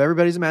figment of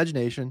everybody's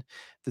imagination,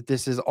 that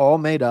this is all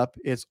made up.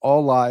 It's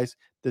all lies,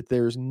 that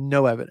there's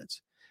no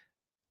evidence.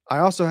 I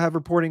also have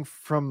reporting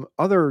from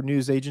other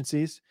news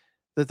agencies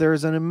that there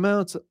is an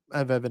amount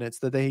of evidence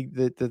that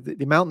the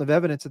amount of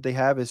evidence that they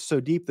have is so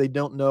deep, they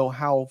don't know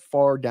how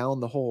far down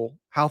the hole,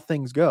 how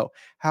things go,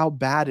 how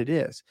bad it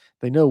is.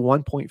 They know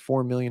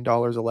 $1.4 million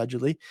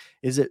allegedly.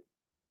 Is it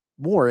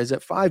more? Is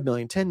it 5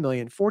 million, 10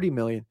 million, 40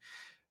 million?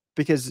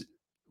 Because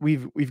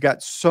we've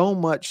got so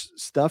much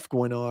stuff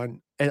going on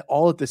and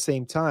all at the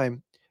same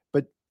time,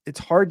 but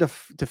it's hard to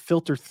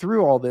filter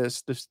through all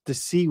this to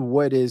see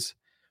what is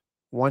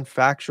one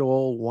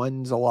factual,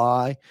 one's a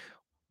lie,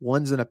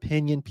 one's an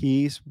opinion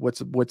piece,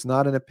 what's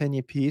not an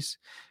opinion piece,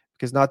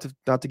 because not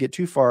to get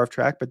too far off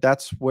track, but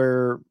that's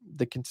where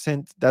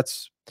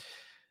that's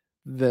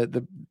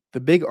the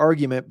big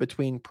argument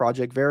between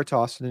Project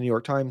Veritas and the New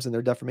York Times and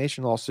their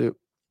defamation lawsuit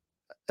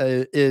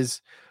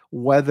is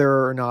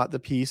whether or not the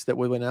piece that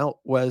went out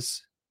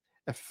was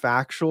a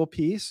factual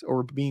piece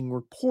or being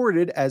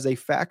reported as a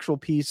factual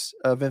piece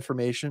of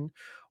information,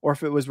 or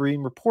if it was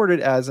being reported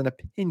as an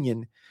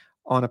opinion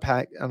on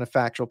a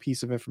factual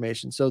piece of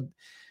information. So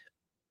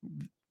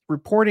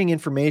reporting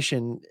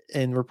information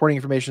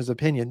as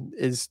opinion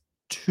is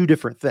two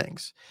different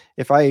things.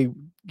 If I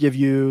give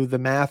you the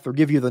math or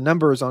give you the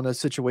numbers on a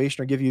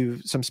situation or give you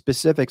some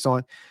specifics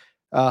on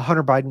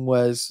Hunter Biden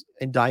was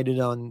indicted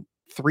on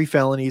 3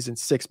 felonies and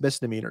 6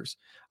 misdemeanors,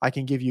 I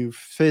can give you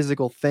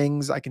physical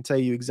things. I can tell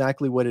you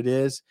exactly what it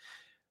is.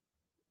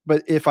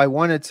 But if I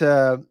wanted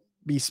to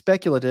be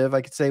speculative,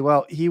 I could say,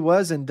 well, he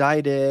was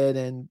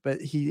indicted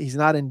but he's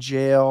not in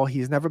jail.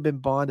 He's never been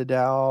bonded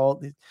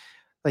out.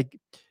 Like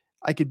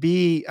I could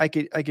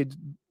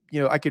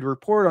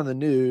report on the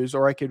news,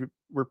 or I could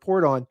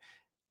report on,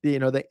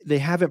 they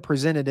haven't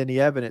presented any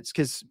evidence,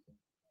 because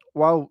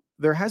while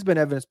there has been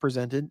evidence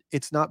presented,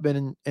 it's not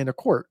been in a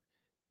court.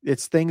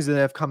 It's things that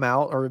have come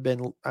out or have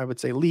been, I would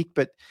say, leaked,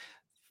 but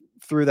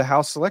through the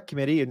House Select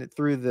Committee and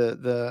through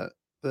the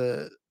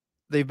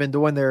they've been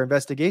doing their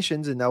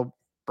investigations, and they'll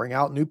bring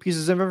out new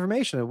pieces of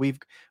information. And we've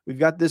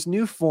got this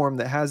new form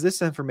that has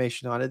this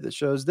information on it that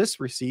shows this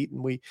receipt,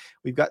 and we've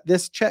got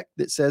this check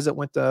that says it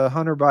went to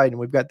Hunter Biden.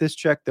 We've got this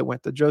check that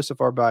went to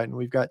Joseph R. Biden.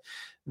 We've got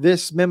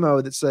this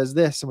memo that says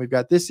this, and we've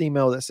got this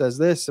email that says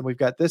this, and we've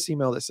got this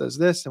email that says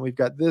this, and we've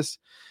got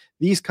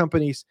these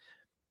companies.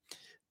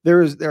 There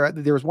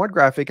was one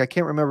graphic, I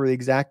can't remember the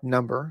exact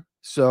number.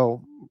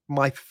 So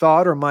my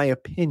thought or my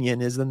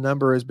opinion is the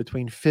number is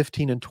between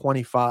 15 and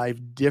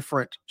 25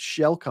 different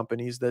shell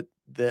companies that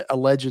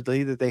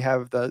allegedly that they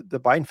have the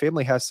Biden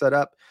family has set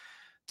up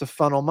to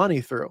funnel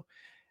money through.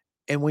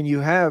 And when you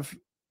have,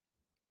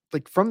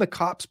 like, from the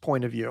cops'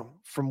 point of view,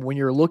 from when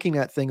you're looking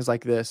at things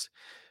like this,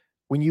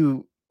 when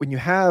you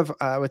have,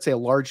 I would say, a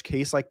large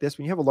case like this,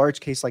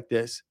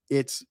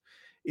 it's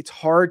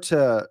hard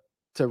to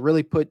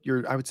really put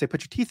your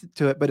teeth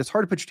into it, but it's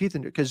hard to put your teeth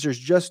into it because there's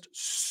just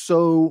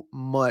so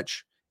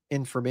much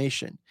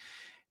information.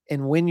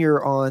 And when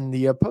you're on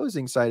the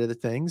opposing side of the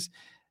things,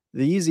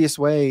 the easiest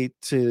way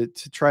to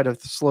try to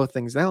slow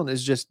things down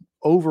is just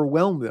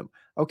overwhelm them.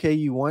 Okay,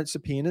 you want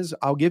subpoenas?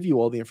 I'll give you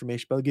all the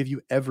information, but I'll give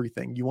you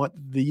everything. You want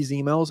these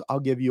emails? I'll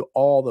give you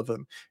all of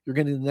them. You're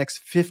going to get the next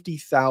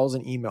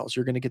 50,000 emails.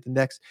 You're going to get the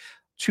next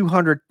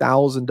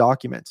 200,000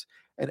 documents.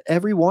 And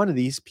every one of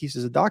these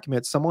pieces of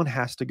documents, someone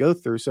has to go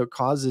through. So it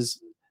causes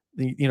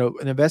an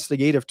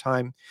investigative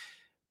time.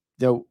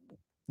 On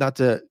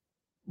the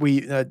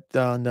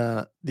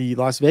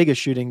Las Vegas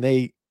shooting,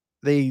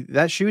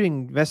 that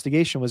shooting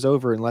investigation was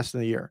over in less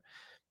than a year.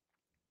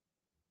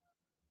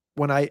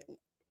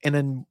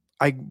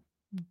 I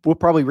will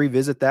probably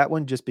revisit that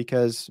one just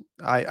because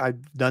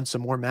I've done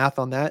some more math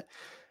on that.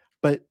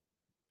 But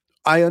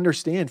I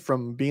understand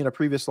from being a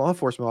previous law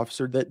enforcement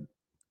officer that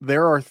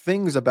there are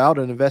things about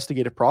an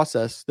investigative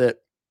process that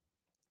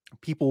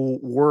people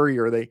worry,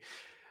 or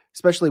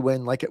especially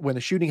when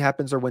a shooting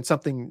happens or when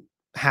something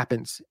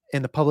happens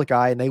in the public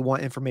eye and they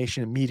want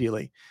information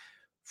immediately.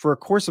 For a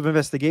course of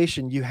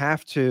investigation,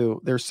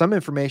 there's some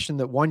information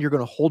that, one, you're going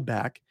to hold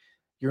back.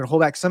 You're going to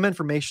hold back some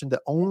information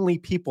that only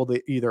people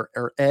that either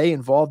are A,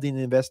 involved in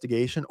the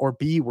investigation, or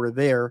B, were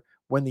there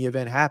when the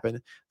event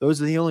happened. Those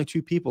are the only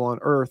two people on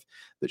earth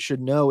that should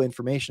know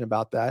information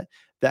about that.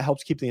 That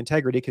helps keep the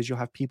integrity, because you'll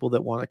have people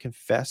that want to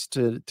confess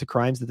to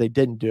crimes that they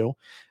didn't do.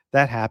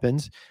 That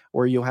happens.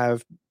 Or you'll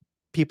have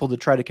people to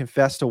try to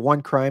confess to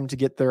one crime to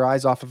get their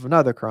eyes off of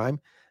another crime.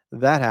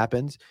 That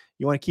happens.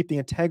 You want to keep the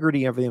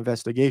integrity of the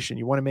investigation.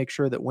 You want to make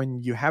sure that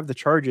when you have the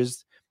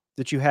charges,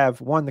 that you have,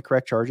 one, the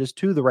correct charges,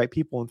 two, the right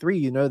people, and three,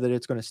 you know that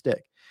it's going to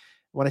stick.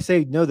 When I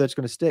say know that it's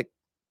going to stick,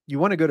 you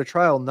want to go to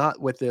trial not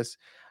with this,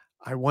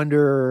 I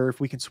wonder if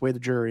we can sway the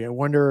jury. I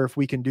wonder if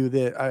we can do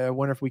this. I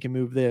wonder if we can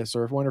move this,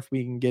 or I wonder if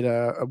we can get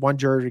a one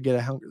juror to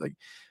get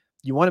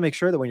you want to make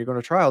sure that when you're going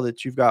to trial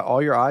that you've got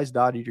all your I's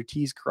dotted, your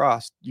T's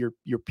crossed, your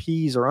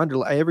P's are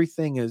underlined.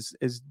 Everything is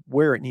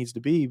where it needs to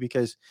be,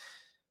 because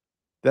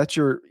that's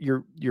your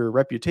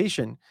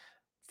reputation.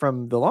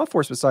 From the law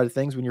enforcement side of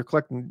things, when you're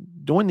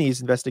doing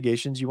these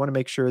investigations, you want to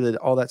make sure that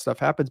all that stuff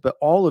happens. But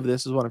all of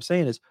this is what I'm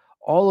saying is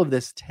all of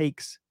this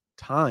takes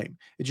time.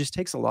 It just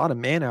takes a lot of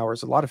man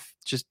hours, a lot of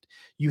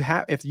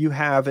if you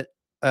have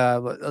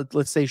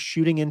let's say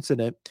shooting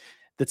incident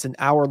that's an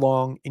hour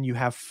long and you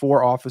have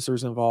 4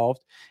 officers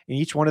involved, and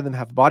each one of them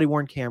have a body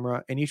worn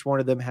camera, and each one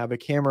of them have a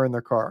camera in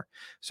their car.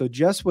 So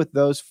just with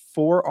those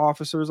 4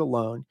 officers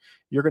alone,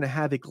 you're going to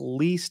have at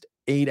least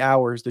 8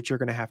 hours that you're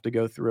going to have to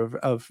go through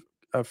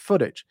of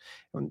footage.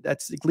 And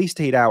that's at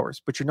least 8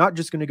 hours, but you're not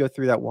just going to go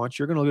through that once.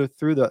 You're going to go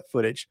through that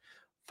footage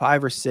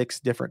 5 or 6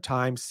 different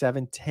times,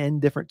 7, 10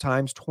 different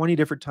times, 20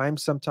 different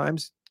times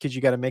sometimes, because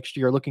you got to make sure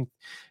you're looking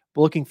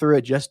through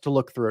it just to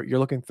look through it. You're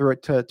looking through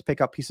it to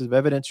pick up pieces of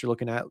evidence. You're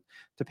looking at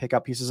to pick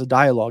up pieces of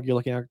dialogue. You're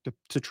looking at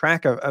to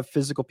track a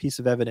physical piece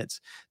of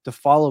evidence, to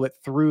follow it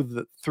through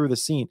the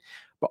scene.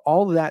 But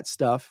all of that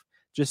stuff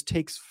just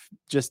takes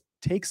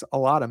a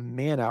lot of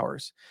man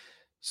hours.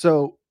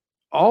 So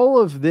all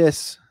of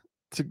this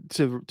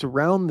to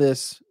round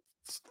this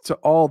to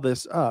all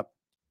this up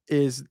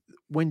is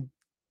when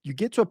you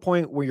get to a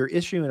point where you're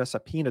issuing a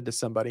subpoena to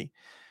somebody,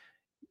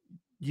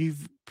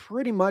 you've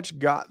pretty much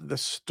got the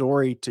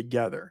story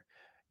together.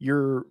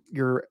 You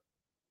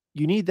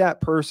need that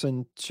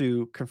person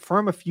to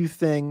confirm a few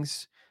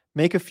things,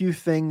 make a few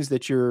things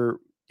that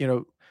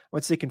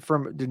let's say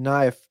confirm,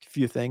 deny a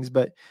few things,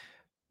 but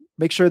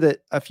make sure that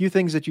a few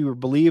things that you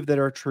believe that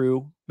are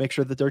true, make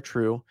sure that they're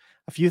true.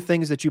 A few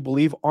things that you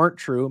believe aren't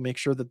true, make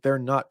sure that they're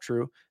not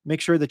true.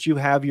 Make sure that you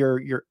have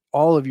your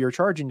all of your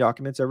charging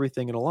documents,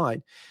 everything in a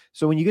line.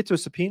 So when you get to a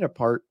subpoena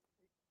part,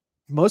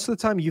 most of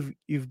the time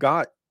you've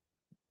got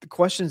the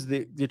questions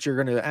that you're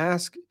going to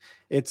ask.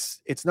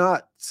 It's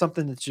not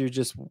something that you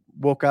just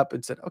woke up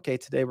and said, okay,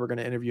 today we're going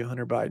to interview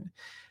Hunter Biden.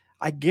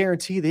 I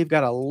guarantee they've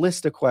got a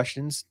list of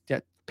questions,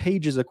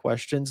 pages of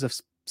questions of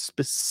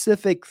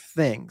specific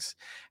things.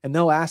 And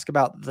they'll ask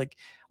about, like,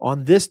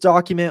 on this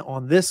document,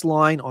 on this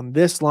line, on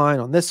this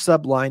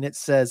subline, it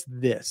says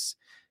this.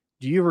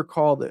 Do you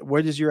recall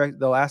that?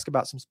 They'll ask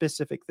about some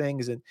specific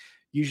things. And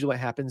usually what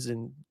happens,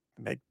 and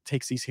it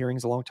takes these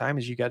hearings a long time,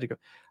 is you got to go,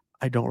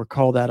 I don't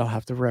recall that. I'll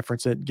have to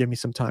reference it. Give me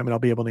some time and I'll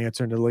be able to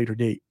answer at a later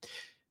date.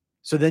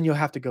 So then you'll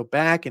have to go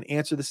back and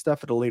answer the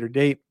stuff at a later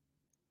date.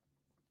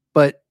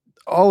 But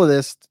all of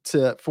this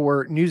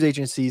for news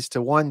agencies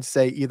to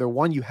say either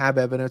one, you have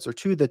evidence, or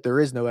two, that there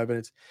is no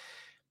evidence.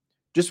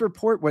 Just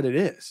report what it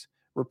is.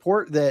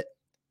 Report that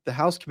the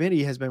House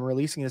committee has been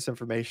releasing this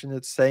information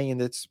that's saying,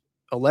 and it's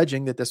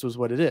alleging that this was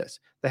what it is.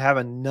 They have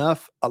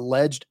enough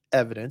alleged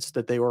evidence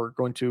that they were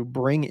going to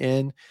bring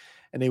in,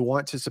 and they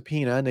want to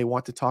subpoena, and they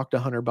want to talk to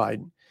Hunter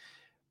Biden.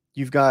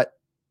 You've got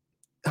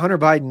Hunter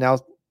Biden now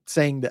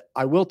saying that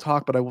I will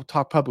talk, but I will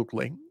talk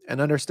publicly, and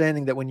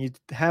understanding that when you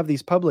have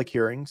these public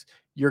hearings,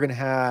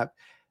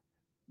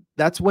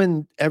 that's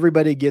when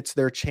everybody gets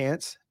their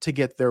chance to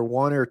get their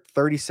 1 or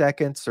 30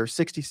 seconds or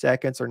 60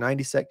 seconds or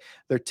 90 seconds,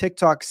 their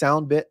TikTok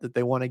sound bit that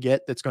they want to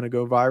get that's going to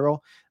go viral.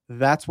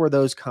 That's where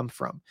those come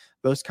from.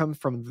 Those come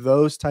from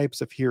those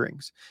types of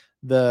hearings.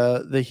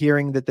 The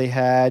hearing that they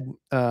had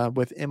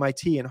with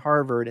MIT and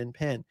Harvard and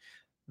Penn,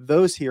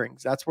 those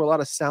hearings, that's where a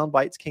lot of sound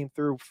bites came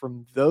through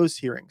from those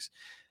hearings.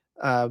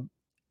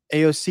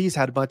 AOC's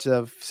had a bunch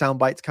of sound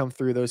bites come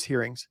through those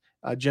hearings.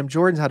 Jim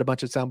Jordan's had a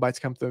bunch of sound bites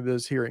come through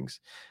those hearings.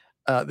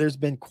 There's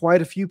been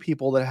quite a few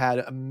people that had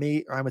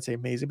I would say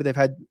amazing, but they've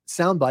had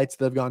sound bites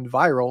that have gone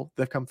viral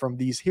that have come from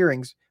these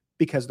hearings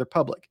because they're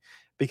public,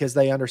 because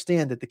they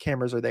understand that the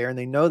cameras are there and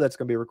they know that's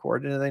going to be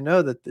recorded, and they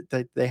know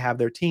that they have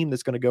their team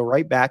that's going to go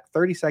right back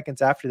 30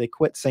 seconds after they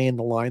quit saying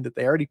the line that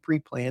they already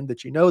pre-planned,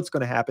 that it's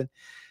going to happen,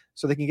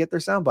 so they can get their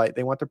sound bite.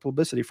 They want their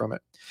publicity from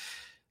it.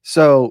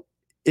 So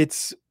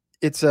it's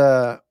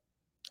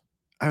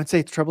I would say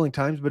it's troubling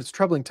times, but it's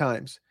troubling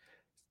times.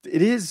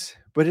 It is,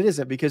 but it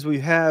isn't, because we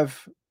had,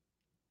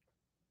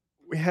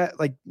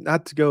 like,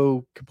 not to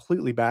go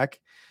completely back,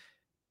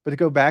 but to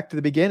go back to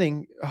the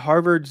beginning,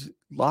 Harvard's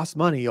lost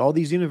money. All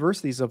these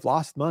universities have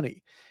lost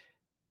money,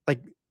 like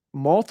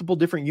multiple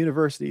different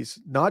universities,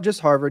 not just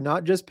Harvard,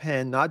 not just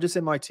Penn, not just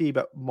MIT,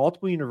 but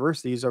multiple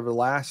universities over the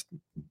last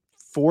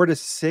 4 to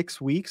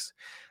 6 weeks,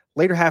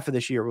 later half of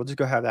this year. We'll just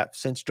go have that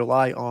since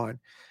July on.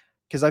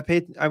 Because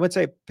I would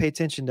say pay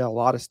attention to a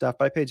lot of stuff,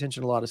 but I pay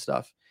attention to a lot of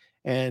stuff.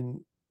 And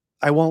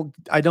I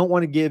don't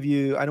want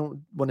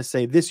to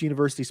say this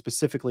university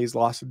specifically has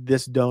lost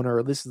this donor,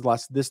 or this has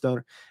lost this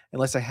donor,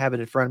 unless I have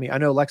it in front of me. I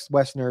know Lex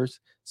Wessner's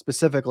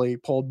specifically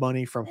pulled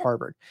money from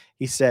Harvard.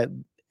 He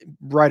said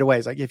right away,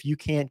 it's like, if you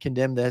can't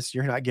condemn this,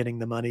 you're not getting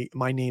the money.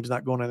 My name's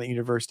not going on that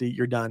university.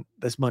 You're done.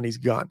 This money's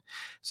gone.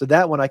 So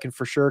that one I can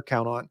for sure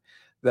count on.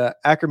 The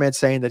Ackerman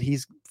saying that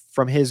he's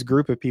from his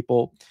group of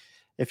people,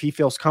 if he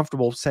feels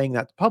comfortable saying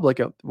that to public,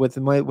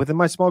 within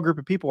my small group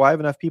of people, I have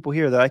enough people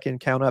here that I can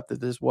count up that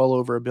there's well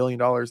over $1 billion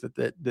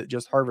that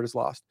just Harvard has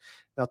lost.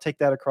 Now take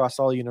that across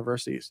all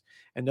universities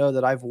and know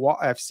that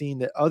I've seen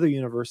that other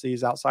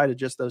universities outside of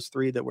just those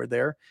 3 that were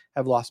there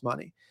have lost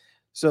money.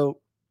 So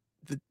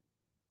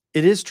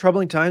it is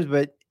troubling times,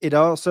 but it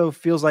also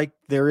feels like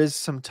there is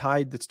some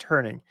tide that's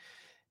turning.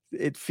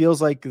 It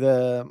feels like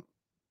the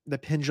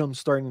pendulum's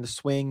starting to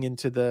swing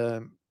into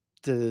the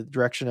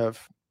direction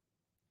of,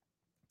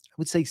 I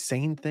would say,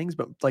 sane things,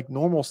 but like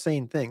normal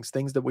sane things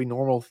that we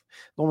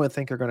normally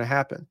think are going to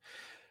happen.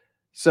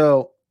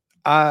 So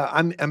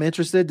I'm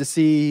interested to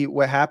see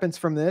what happens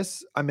from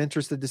this. I'm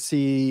interested to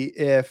see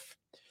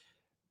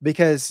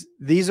because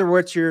these are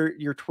what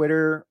your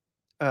Twitter,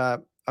 I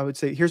would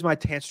say, here's my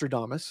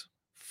Tanstradamus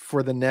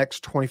for the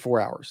next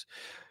 24 hours.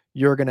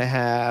 You're going to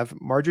have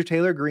Marjorie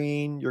Taylor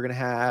Greene. You're going to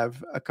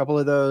have a couple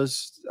of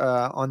those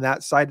on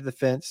that side of the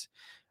fence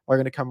are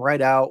going to come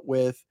right out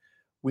with,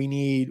 when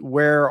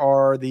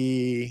are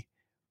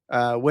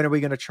we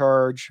going to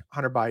charge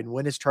Hunter Biden?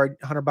 When is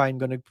Hunter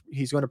Biden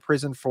he's going to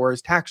prison for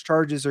his tax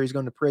charges, or he's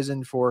going to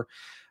prison for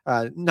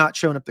not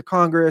showing up to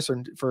Congress,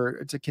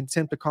 or to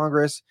contempt of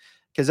Congress?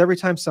 Because every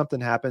time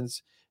something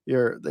happens,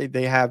 when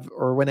they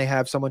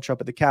have someone show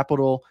up at the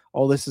Capitol,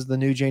 this is the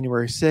new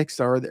January 6th,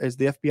 or is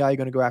the FBI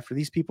going to go after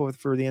these people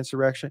for the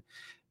insurrection?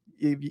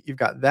 You've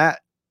got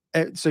that.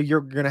 So you're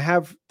going to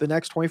have the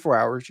next 24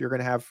 hours, you're going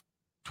to have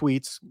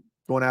tweets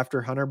going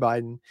after Hunter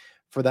Biden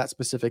for that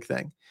specific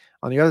thing.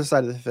 On the other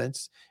side of the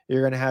fence,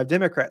 you're going to have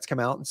Democrats come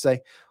out and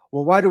say,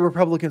 well, why do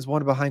Republicans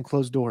want it behind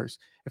closed doors?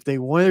 If they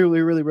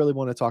really, really, really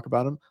want to talk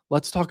about them,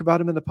 let's talk about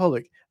them in the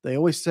public. They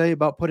always say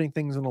about putting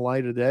things in the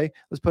light of day.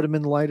 Let's put them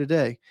in the light of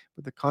day.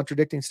 But the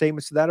contradicting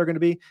statements to that are going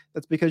to be,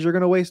 that's because you're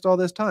going to waste all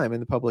this time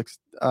in the public.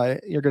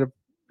 You're going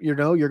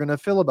to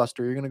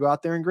filibuster. You're going to go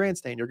out there and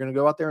grandstand. You're going to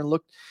go out there and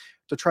look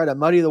to try to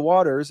muddy the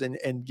waters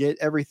and get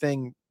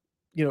everything,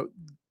 your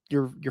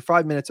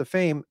 5 minutes of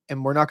fame.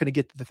 And we're not going to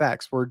get to the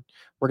facts. We're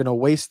going to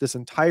waste this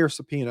entire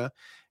subpoena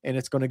and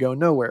it's going to go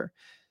nowhere.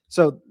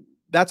 So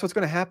that's what's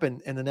going to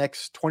happen in the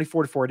next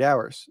 24 to 48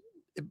 hours.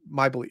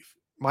 My belief,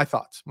 my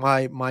thoughts,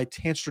 my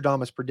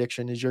Tanstradamus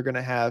prediction is you're going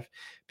to have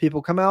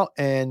people come out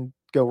and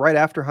go right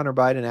after Hunter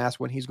Biden and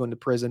ask when he's going to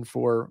prison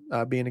for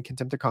being in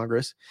contempt of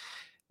Congress.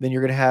 Then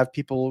you're going to have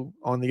people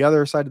on the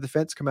other side of the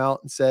fence come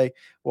out and say,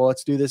 well,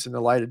 let's do this in the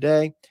light of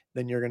day.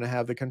 Then you're going to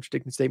have the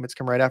contradicting statements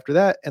come right after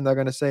that. And they're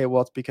going to say,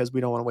 well, it's because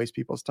we don't want to waste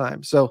people's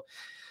time. So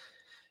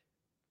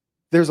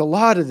there's a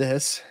lot of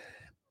this.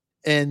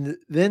 And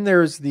then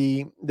there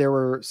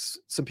were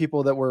some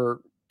people that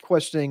were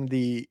questioning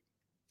the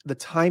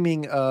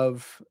timing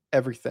of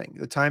everything,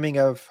 the timing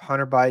of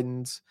Hunter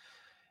Biden's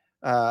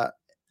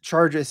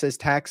charges, his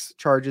tax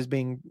charges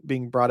being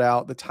brought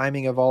out, the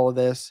timing of all of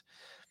this.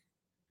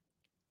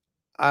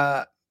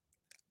 Yeah,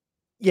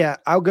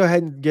 I'll go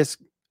ahead and guess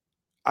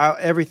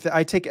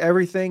I take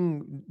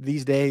everything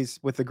these days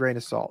with a grain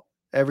of salt.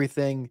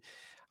 Everything.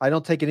 I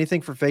don't take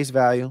anything for face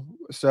value.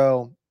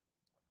 So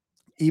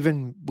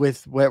even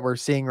with what we're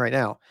seeing right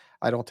now,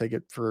 I don't take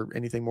it for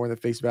anything more than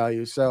face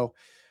value. So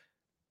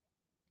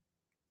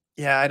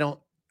yeah, I don't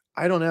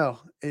know.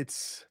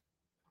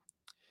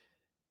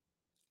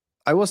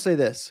 I will say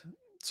this.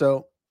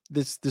 So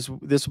this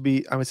will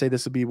be, I would say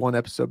this will be one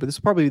episode, but this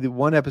is probably the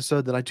one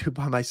episode that I do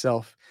by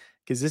myself,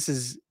 because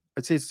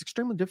I'd say it's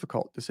extremely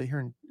difficult to sit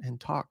here and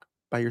talk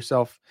by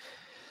yourself.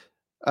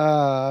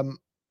 Yeah,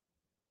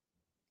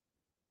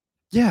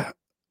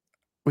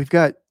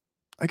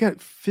 I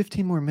got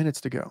 15 more minutes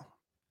to go.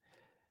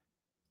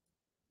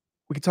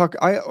 We could talk.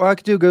 I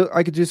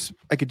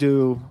could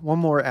do one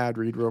more ad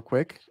read real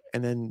quick,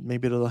 and then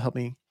maybe it'll help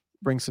me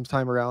bring some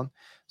time around.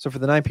 So for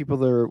the 9 people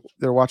that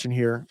are watching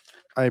here,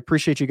 I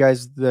appreciate you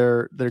guys.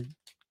 They're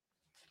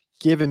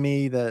giving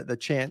me the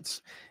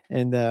chance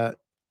and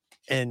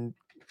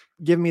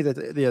give me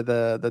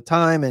the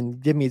time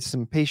and give me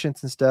some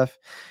patience and stuff.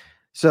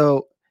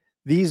 So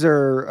these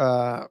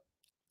are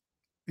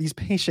these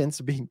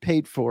patients are being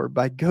paid for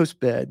by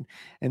GhostBed,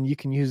 and you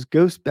can use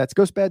that's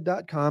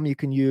ghostbed.com. You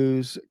can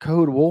use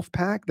code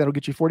Wolfpack. That'll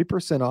get you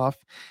 40% off.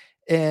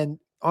 And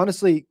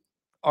honestly,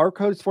 our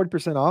code is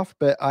 40% off,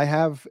 but I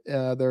have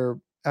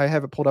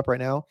it pulled up right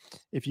now.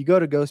 If you go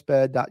to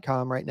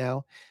ghostbed.com right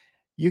now,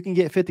 you can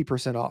get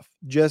 50% off.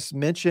 Just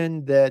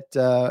mention that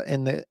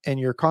in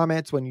your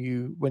comments when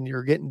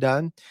you're getting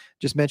done,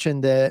 just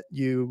mention that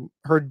you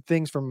heard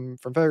things from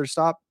Failure to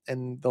Stop,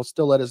 and they'll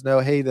still let us know,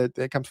 hey, that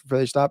it comes from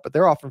Failure to Stop, but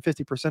they're offering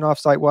 50% off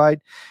site wide.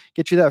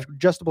 Get you that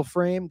adjustable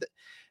frame.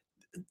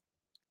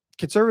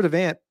 Conservative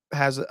Ant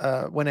has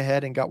went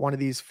ahead and got one of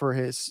these for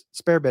his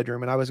spare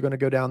bedroom, and I was going to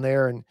go down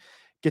there and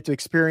get to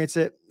experience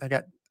it.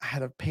 I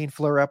had a pain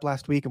flare up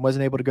last week and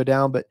wasn't able to go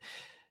down, but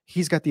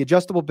he's got the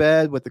adjustable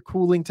bed with the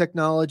cooling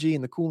technology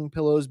and the cooling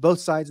pillows. Both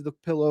sides of the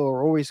pillow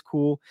are always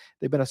cool.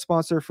 They've been a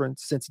sponsor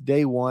since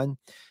day one.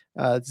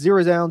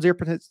 0 down,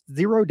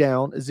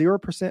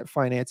 0%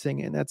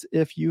 financing. And that's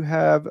if you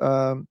have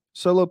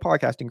solo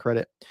podcasting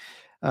credit.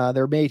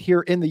 They're made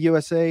here in the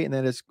USA, and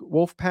that is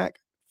Wolfpack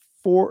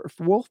for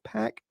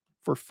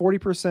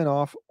 40%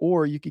 off,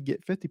 or you could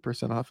get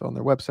 50% off on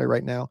their website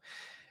right now.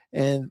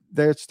 And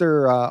that's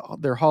their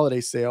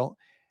holiday sale.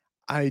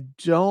 I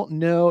don't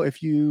know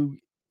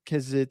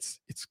because it's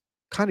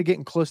kind of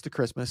getting close to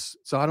Christmas.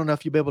 So I don't know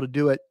if you'll be able to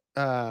do it,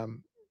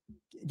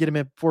 get them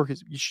in before,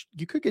 because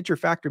you could get your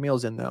factor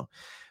meals in though.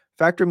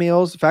 Factor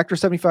meals,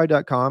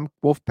 factor75.com,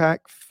 Wolfpack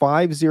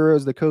 50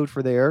 is the code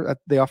for there.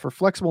 They offer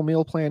flexible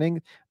meal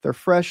planning. They're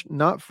fresh,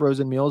 not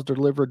frozen meals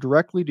delivered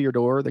directly to your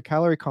door. The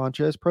calorie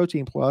conscious,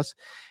 protein plus,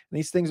 and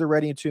these things are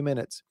ready in 2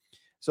 minutes.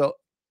 So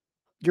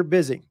you're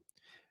busy.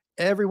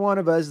 Every one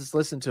of us that's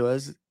listening to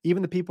us,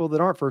 even the people that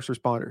aren't first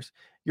responders,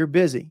 you're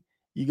busy.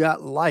 You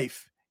got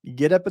life. You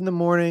get up in the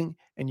morning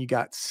and you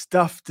got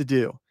stuff to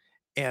do.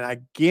 And I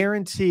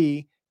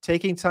guarantee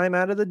taking time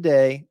out of the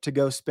day to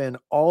go spend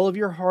all of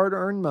your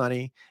hard-earned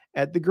money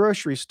at the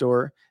grocery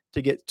store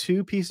to get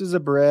 2 pieces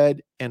of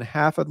bread and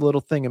half a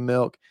little thing of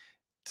milk,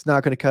 it's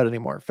not going to cut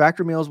anymore.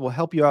 Factor Meals will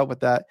help you out with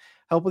that,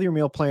 help with your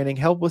meal planning,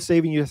 help with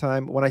saving you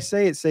time. When I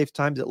say it saves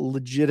time, it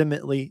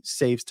legitimately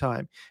saves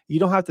time. You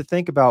don't have to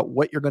think about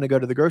what you're going to go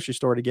to the grocery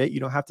store to get. You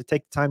don't have to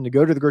take the time to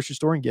go to the grocery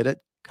store and get it.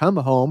 Come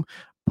home,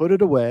 put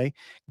it away,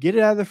 get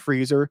it out of the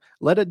freezer,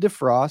 let it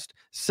defrost,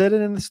 set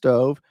it in the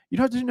stove. You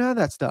don't have to do none of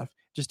that stuff.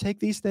 Just take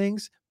these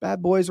things,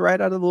 bad boys,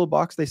 right out of the little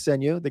box they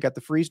send you. They got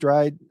the freeze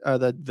dried,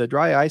 the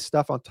dry ice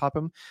stuff on top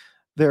of them.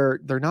 They're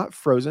not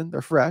frozen.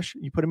 They're fresh.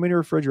 You put them in your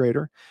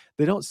refrigerator.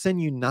 They don't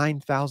send you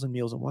 9,000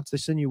 meals at once. They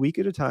send you a week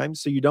at a time.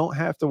 So you don't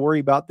have to worry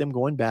about them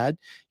going bad.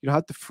 You don't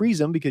have to freeze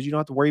them because you don't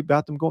have to worry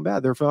about them going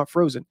bad. They're not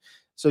frozen.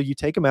 So you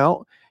take them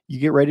out, you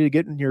get ready to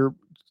get your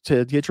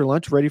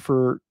lunch ready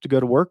to go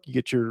to work. You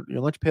get your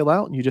lunch pail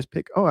out and you just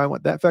pick, I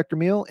want that Factor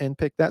meal, and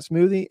pick that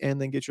smoothie,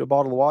 and then get you a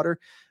bottle of water.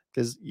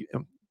 Because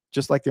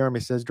just like the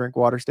Army says, drink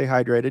water, stay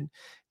hydrated.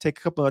 Take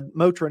a couple of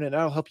Motrin, and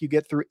that'll help you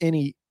get through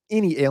any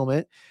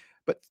ailment.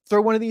 But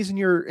throw one of these in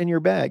your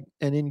bag,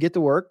 and then get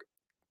to work.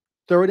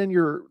 Throw it in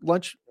your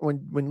lunch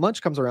when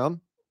lunch comes around.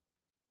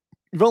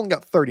 You've only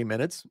got 30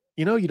 minutes.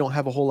 You don't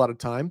have a whole lot of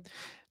time.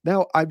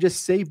 Now I've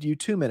just saved you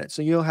 2 minutes.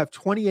 So you'll have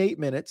 28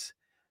 minutes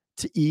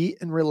to eat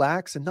and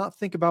relax and not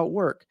think about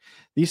work.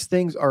 These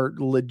things are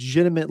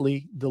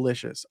legitimately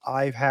delicious.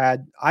 I've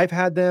had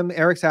them.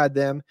 Eric's had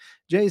them.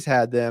 Jay's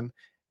had them.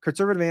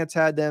 Conservative Ant's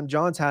had them.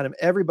 John's had them.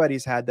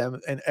 Everybody's had them.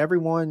 And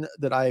everyone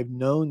that I've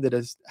known that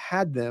has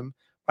had them,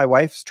 my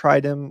wife's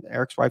tried them.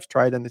 Eric's wife's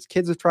tried them. His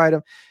kids have tried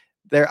them.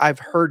 I've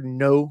heard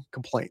no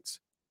complaints.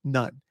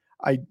 None.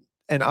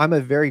 I'm a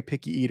very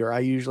picky eater. I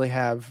usually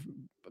have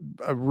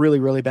a really,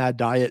 really bad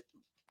diet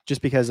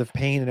just because of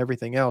pain and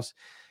everything else.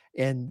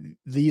 And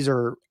these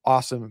are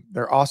awesome.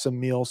 They're awesome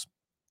meals.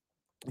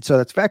 So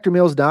that's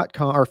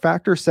factormeals.com or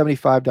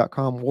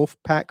factor75.com,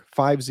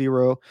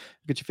 Wolfpack50,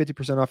 get you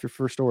 50% off your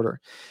first order.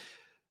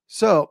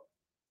 So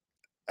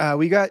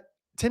we got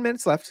 10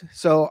 minutes left.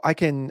 So I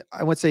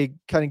would say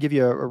kind of give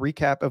you a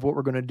recap of what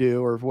we're going to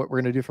do, or what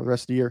we're going to do for the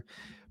rest of the year.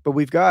 But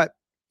we've got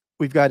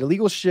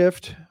Illegal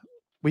Shift.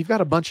 We've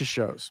got a bunch of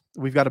shows.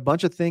 We've got a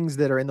bunch of things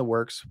that are in the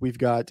works. We've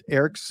got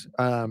Eric's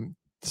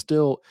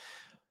still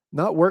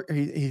not work.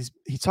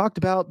 He talked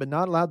about, but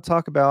not allowed to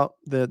talk about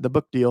the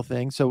book deal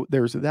thing. So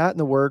there's that in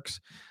the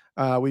works.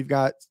 We've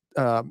got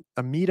a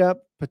meetup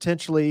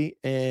potentially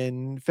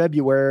in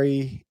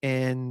February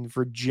in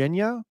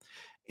Virginia.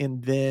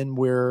 And then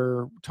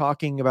we're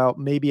talking about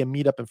maybe a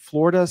meetup in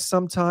Florida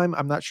sometime.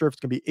 I'm not sure if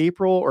it's going to be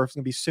April or if it's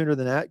going to be sooner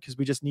than that, because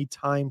we just need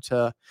time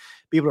to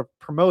be able to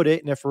promote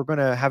it. And if we're going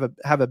to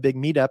have a big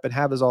meetup and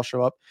have us all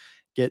show up,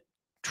 get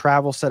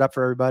travel set up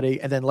for everybody,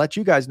 and then let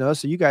you guys know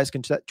so you guys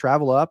can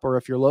travel up, or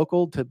if you're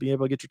local, to be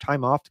able to get your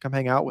time off to come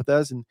hang out with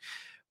us, and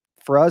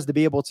for us to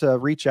be able to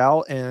reach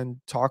out and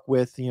talk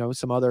with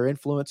some other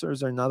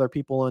influencers and other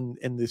people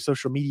in the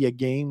social media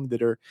game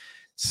that are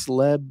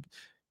celeb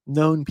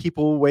known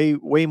people,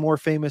 way more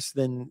famous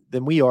than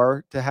we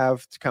are, to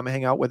have to come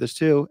hang out with us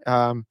too.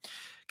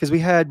 Because we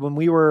had when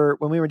we were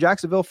in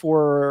Jacksonville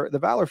for the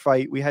Valor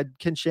fight, we had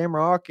Ken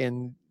Shamrock,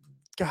 and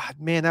God,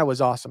 man, that was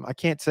awesome. I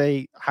can't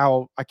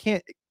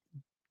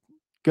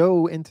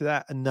go into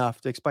that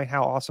enough to explain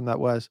how awesome that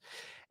was.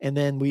 And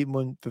then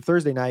when the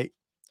Thursday night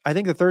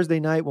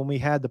when we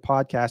had the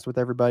podcast with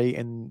everybody,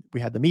 and we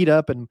had the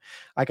meetup, and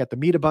I got to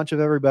meet a bunch of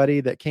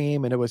everybody that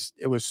came, and it was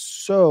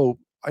so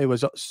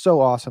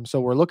awesome. So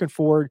we're looking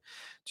forward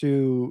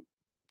to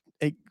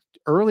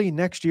early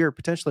next year,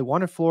 potentially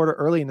one in Florida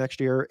early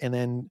next year, and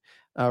then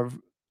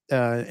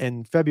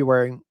in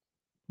February,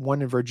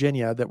 one in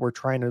Virginia that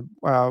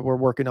we're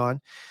working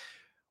on.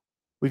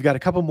 We've got a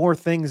couple more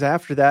things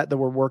after that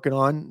we're working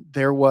on.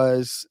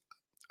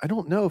 I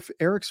don't know if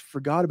Eric's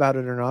forgot about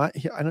it or not.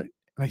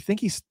 I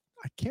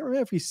can't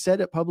remember if he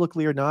said it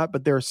publicly or not,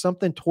 but there's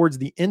something towards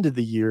the end of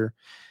the year,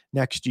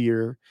 next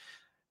year,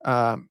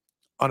 on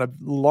a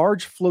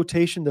large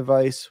flotation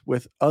device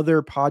with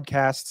other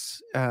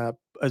podcasts,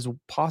 as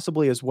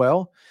possibly as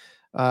well,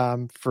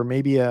 for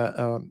maybe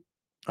a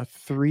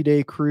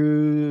 3-day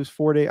cruise,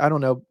 4-day. I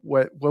don't know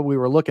what we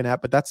were looking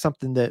at, but that's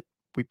something that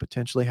we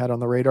potentially had on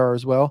the radar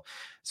as well.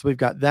 So we've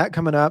got that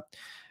coming up.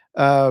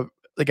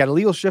 They got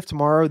Illegal Shift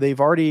tomorrow. They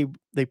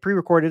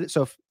pre-recorded it.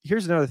 So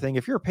here's another thing.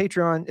 If you're not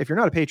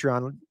a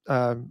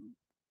Patreon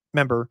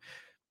member,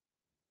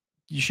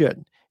 you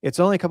should. It's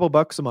only a couple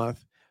bucks a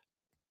month.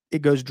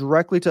 It goes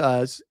directly to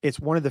us. It's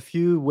one of the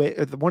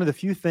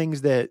few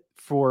things that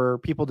for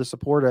people to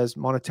support us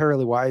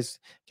monetarily wise,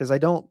 because I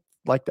don't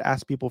like to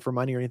ask people for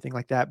money or anything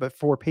like that. But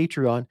for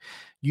Patreon,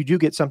 you do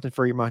get something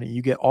for your money.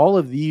 You get all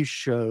of these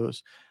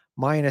shows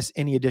minus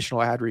any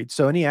additional ad reads.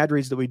 So any ad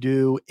reads that we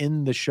do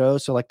in the show,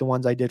 so like the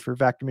ones I did for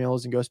Factor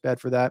Meals and Ghost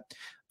Bed for that,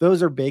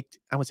 those are baked.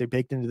 I wouldn't say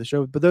baked into the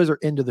show, but those are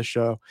into the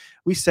show.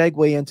 We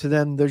segue into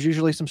them. There's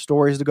usually some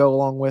stories to go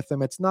along with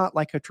them. It's not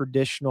like a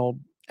traditional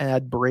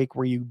ad break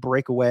where you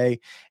break away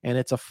and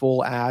it's a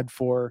full ad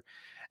for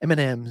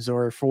M&Ms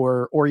or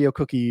for Oreo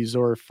cookies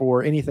or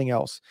for anything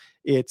else.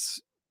 It's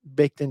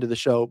baked into the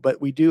show, but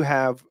we do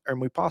have,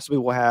 and we possibly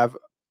will have,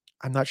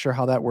 I'm not sure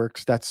how that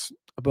works. That's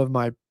above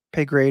my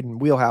pay grade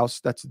and wheelhouse.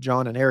 That's a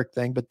John and Eric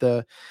thing. But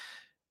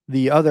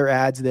the other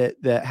ads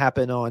that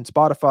happen on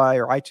Spotify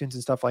or iTunes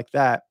and stuff like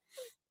that,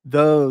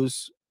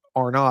 those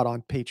are not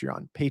on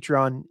Patreon.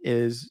 Patreon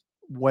is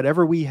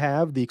whatever we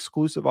have, the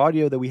exclusive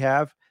audio that we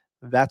have,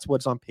 that's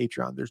what's on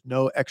Patreon. There's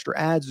no extra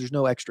ads. There's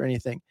no extra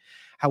anything.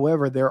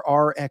 However, there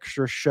are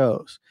extra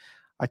shows.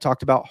 I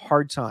talked about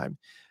Hard Time.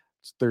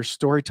 There's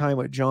Story Time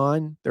with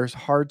John. There's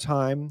Hard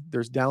Time.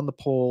 There's Down the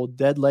Pole,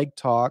 Dead Leg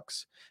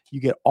Talks. You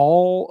get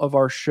all of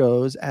our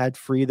shows ad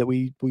free that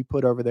we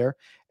put over there.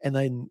 And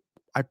then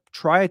I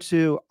try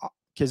to,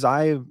 because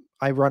I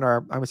run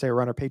our, I would say I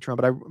run our Patreon,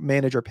 but I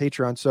manage our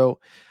Patreon. So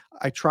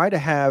I try to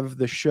have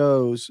the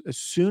shows as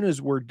soon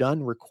as we're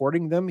done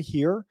recording them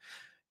here.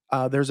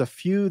 There's a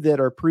few that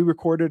are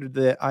pre-recorded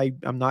that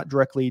I'm not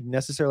directly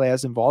necessarily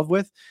as involved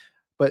with,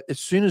 but as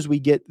soon as we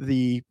get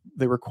the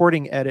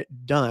recording edit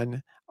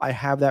done, I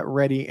have that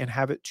ready and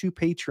have it to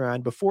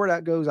Patreon before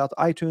that goes out to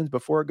iTunes,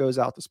 before it goes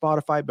out to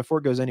Spotify, before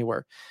it goes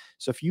anywhere.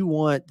 So if you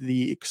want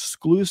the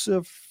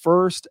exclusive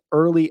first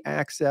early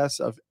access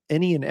of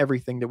any and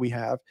everything that we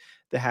have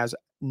that has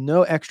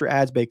no extra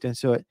ads baked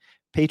into it,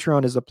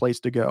 Patreon is the place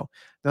to go.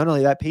 Not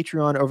only that,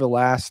 Patreon over the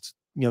last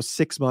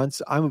 6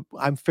 months,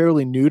 I'm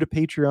fairly new to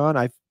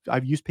Patreon.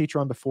 I've used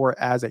Patreon before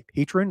as a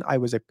patron. I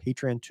was a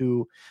patron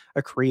to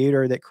a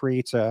creator that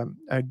creates a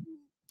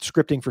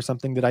scripting for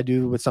something that I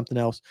do with something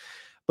else.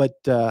 But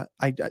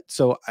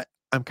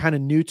I'm kind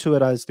of new to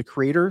it as the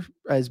creator,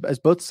 as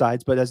both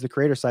sides. But as the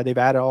creator side, they've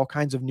added all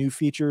kinds of new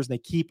features, and they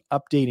keep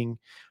updating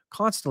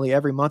constantly.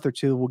 Every month or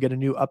two, we'll get a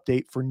new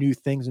update for new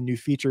things and new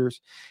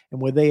features.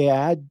 And when they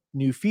add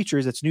new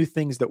features, it's new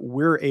things that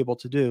we're able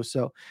to do.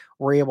 So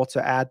we're able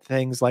to add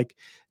things like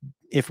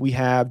if we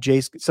have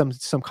Jay's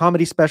some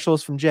comedy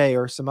specials from Jay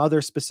or some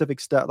other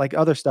specific stuff, like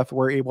other stuff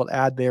we're able to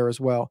add there as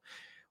well.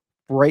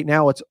 Right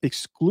now, it's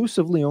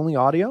exclusively only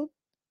audio,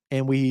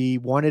 and we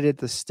wanted it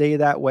to stay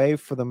that way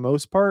for the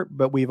most part.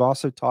 But we've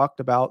also talked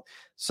about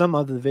some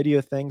of the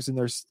video things, and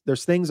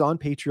there's things on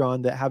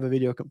Patreon that have a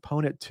video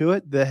component to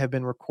it that have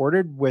been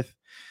recorded with,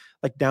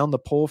 like Down the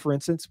Pole, for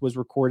instance, was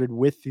recorded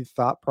with the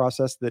thought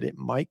process that it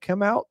might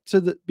come out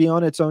to be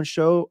on its own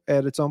show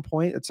at its own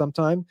point at some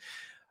time.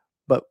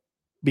 But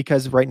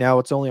because right now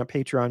it's only on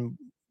Patreon,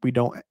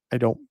 I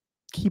don't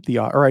keep the,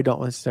 or I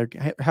don't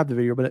necessarily have the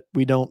video, but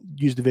we don't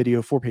use the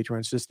video for Patreon.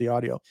 It's just the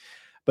audio.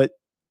 But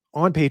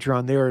on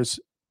Patreon, there's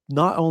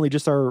not only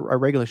just our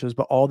regular shows,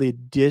 but all the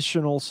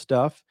additional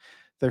stuff.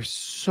 There's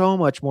so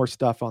much more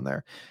stuff on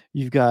there.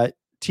 You've got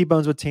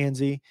T-Bones with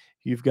Tansy.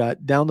 You've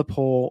got Down the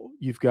Pole.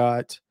 You've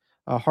got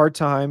Hard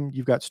Time.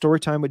 You've got Story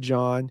Time with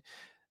John.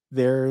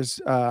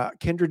 There's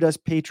Kendra does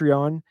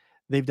Patreon.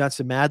 They've done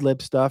some Mad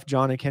Lib stuff.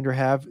 John and Kendra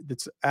have.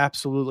 That's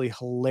absolutely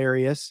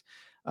hilarious.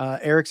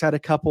 Eric's had a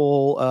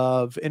couple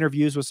of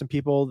interviews with some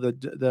people.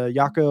 The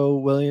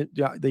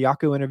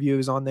Yako interview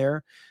is on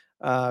there.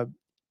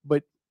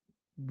 But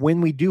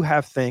when we do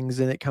have things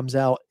and it comes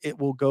out, it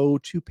will go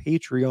to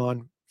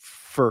Patreon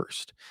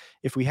first.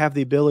 If we have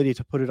the ability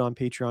to put it on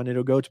Patreon,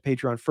 it'll go to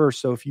Patreon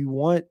first. So if you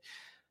want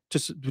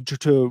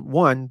to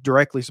one,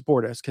 directly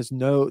support us, because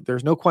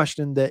there's no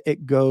question that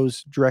it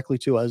goes directly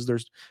to us.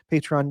 There's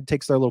Patreon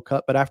takes their little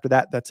cut, but after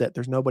that, that's it.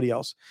 There's nobody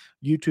else.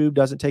 YouTube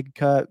doesn't take a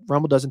cut.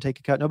 Rumble doesn't take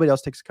a cut. Nobody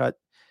else takes a cut.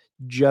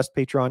 Just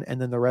Patreon, and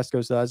then the rest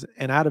goes to us.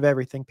 And out of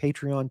everything,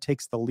 Patreon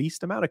takes the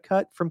least amount of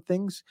cut from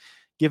things,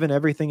 given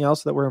everything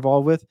else that we're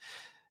involved with.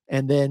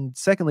 And then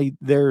secondly,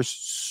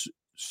 there's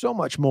so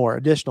much more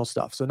additional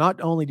stuff. So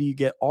not only do you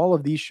get all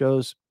of these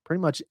shows pretty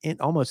much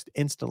almost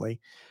instantly,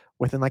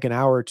 within like an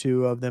hour or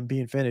two of them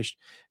being finished,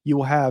 you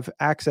will have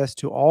access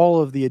to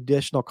all of the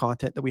additional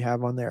content that we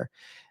have on there.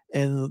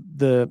 And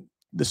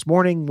this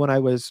morning or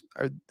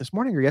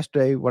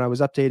yesterday when I was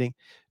updating,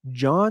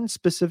 John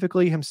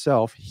specifically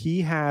himself,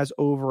 he has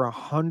over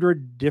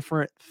 100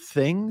 different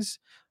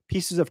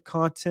pieces of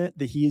content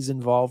that he is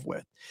involved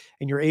with.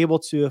 And you're able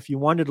to, if you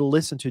wanted to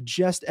listen to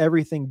just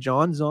everything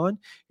John's on,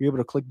 you're able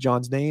to click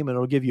John's name and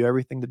it'll give you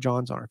everything that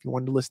John's on. If you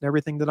wanted to listen to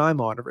everything that I'm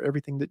on, or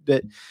everything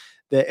that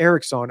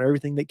Eric's on, or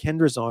everything that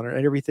Kendra's on, or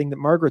everything that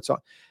Margaret's on,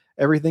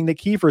 everything that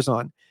Kiefer's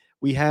on.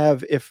 We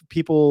have, if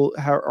people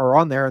are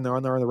on there and they're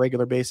on there on a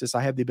regular basis,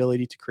 I have the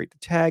ability to create the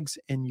tags,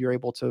 and you're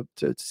able to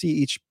see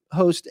each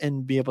host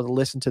and be able to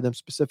listen to them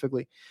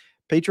specifically.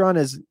 Patreon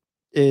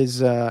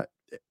is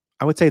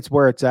I would say it's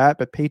where it's at,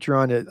 but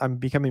Patreon, I'm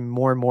becoming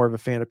more and more of a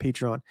fan of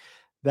Patreon.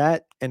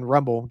 That and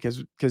Rumble,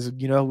 because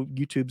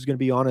YouTube's going to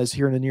be on us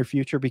here in the near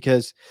future,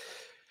 because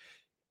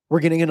we're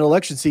getting into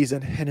election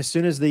season, and as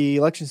soon as the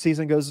election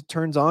season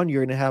turns on,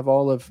 you're going to have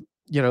all of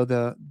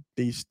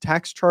these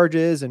tax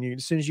charges, and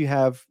as soon as you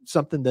have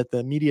something that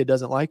the media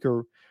doesn't like,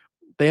 or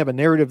they have a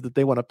narrative that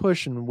they want to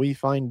push, and we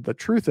find the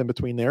truth in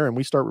between there, and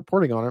we start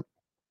reporting on it,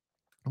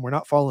 and we're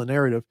not following the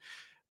narrative,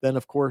 then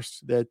of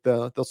course that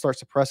they'll start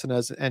suppressing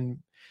us. And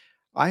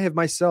I have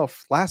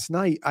myself, last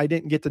night, I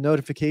didn't get the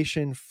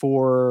notification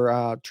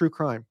for true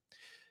crime.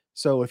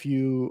 So if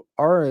you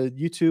are a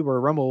YouTube or a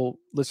Rumble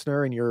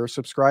listener and you're a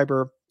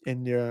subscriber,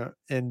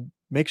 and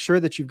make sure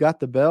that you've got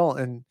the bell.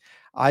 And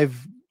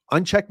I've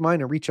unchecked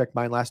mine and rechecked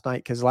mine last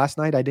night, because last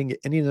night I didn't get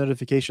any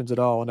notifications at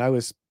all. And I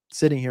was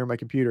sitting here on my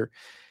computer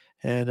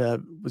and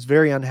was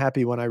very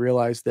unhappy when I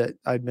realized that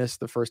I'd missed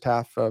the first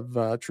half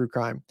of true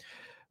crime.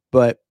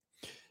 But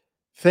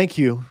thank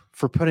you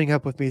for putting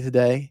up with me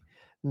today.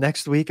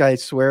 Next week, I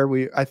swear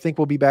I think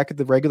we'll be back at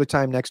the regular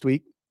time next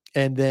week.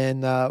 And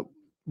then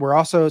we're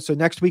also, so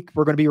next week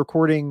we're going to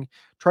be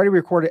try to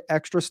record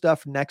extra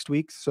stuff next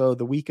week. So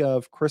the week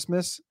of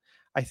Christmas,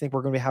 I think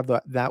we're going to have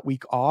that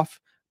week off,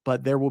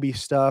 but there will be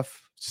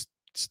stuff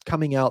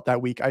coming out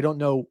that week. I don't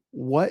know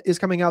what is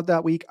coming out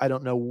that week. I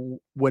don't know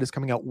what is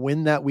coming out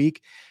when that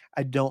week.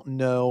 I don't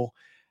know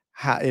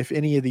if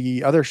any of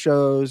the other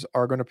shows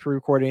are going to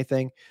pre-record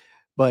anything,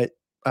 but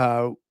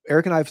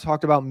Eric and I have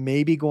talked about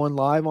maybe going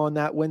live on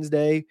that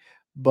Wednesday,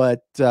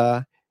 but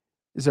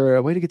is there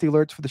a way to get the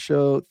alerts for the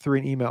show through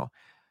an email?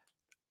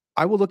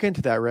 I will look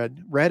into that,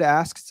 Red. Red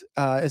asks,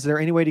 is there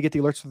any way to get the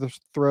alerts for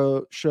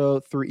the show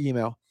through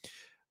email?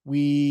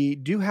 We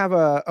do have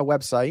a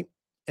website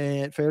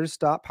at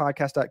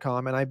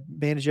fairtostoppodcast.com, and I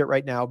manage it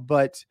right now,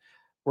 but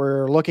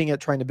we're looking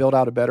at trying to build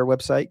out a better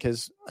website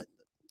because,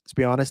 let's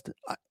be honest,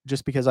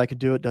 just because I could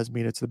do it doesn't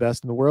mean it's the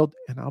best in the world,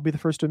 and I'll be the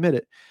first to admit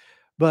it.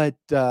 But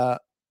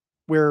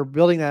we're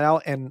building that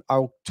out, and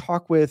I'll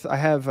talk with, I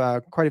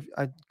have quite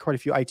a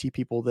few IT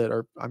people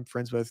that I'm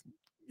friends with,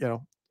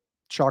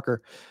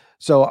 shocker.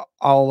 So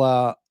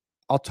I'll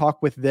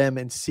talk with them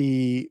and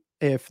see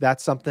if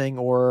that's something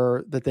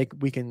or that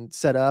we can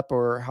set up,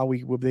 or how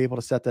we will be able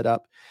to set that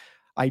up.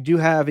 I do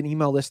have an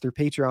email list through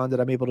Patreon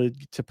that I'm able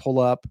to pull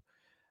up.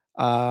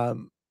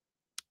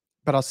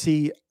 But I'll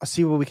see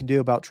what we can do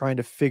about trying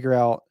to figure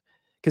out,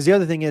 because the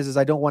other thing is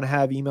I don't want to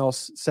have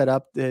emails set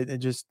up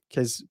and just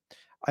because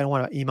I don't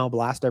want to email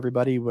blast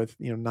everybody with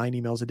 9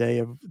 emails a day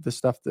of the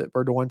stuff that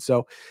we're doing.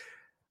 So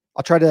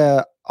I'll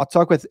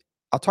talk with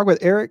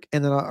Eric,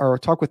 and then I'll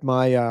talk with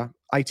my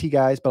IT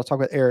guys, but I'll talk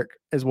with Eric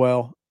as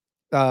well.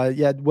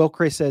 Will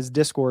Cray says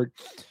Discord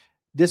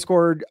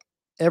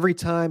every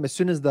time, as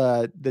soon as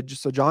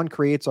so John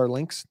creates our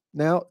links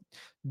now.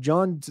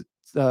 John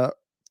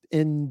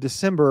in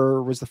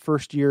December was the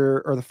first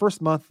year or the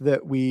first month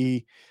that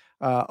we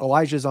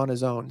Elijah's on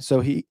his own.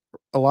 So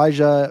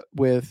Elijah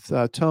with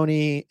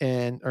Tony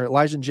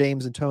Elijah and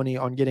James and Tony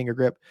on Getting a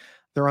Grip,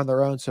 they're on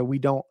their own. So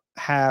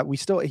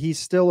he's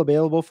still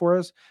available for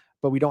us,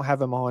 but we don't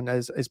have him on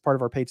as part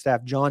of our paid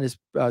staff. John is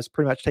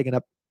pretty much taken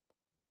up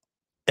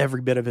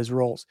every bit of his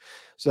roles.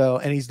 So,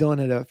 and he's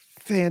doing a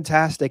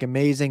fantastic,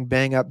 amazing,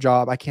 bang up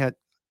job. I can't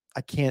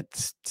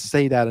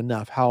say that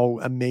enough, how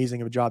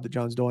amazing of a job that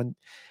John's doing.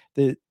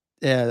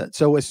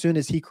 So as soon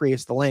as he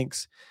creates the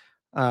links,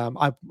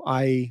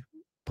 I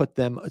put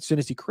them, as soon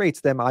as he creates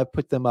them, I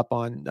put them up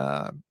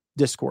on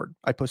Discord.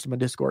 I post them on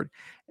Discord.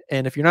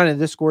 And if you're not in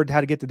Discord,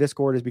 how to get to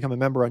Discord is become a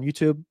member on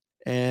YouTube,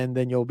 and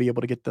then you'll be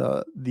able to get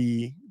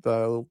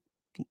the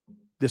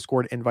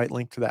Discord invite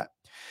link to that.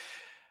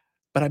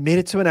 But I made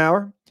it to an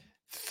hour.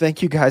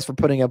 Thank you guys for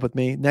putting up with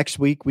me. Next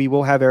week, we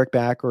will have Eric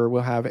back, or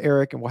we'll have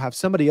Eric, and we'll have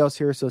somebody else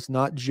here. So it's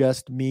not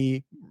just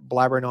me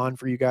blabbering on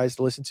for you guys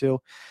to listen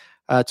to.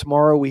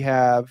 Tomorrow we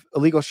have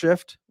Illegal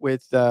Shift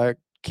with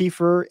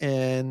Kiefer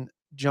and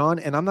John.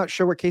 And I'm not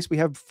sure what case we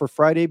have for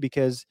Friday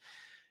because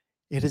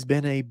it has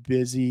been a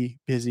busy,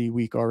 busy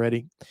week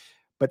already.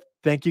 But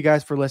thank you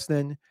guys for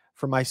listening.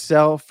 From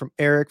myself, from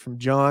Eric, from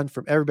John,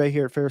 from everybody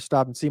here at Fair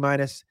Stop and C-.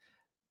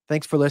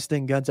 Thanks for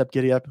listening. Guns up,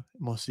 giddy up. And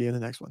we'll see you in the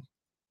next one.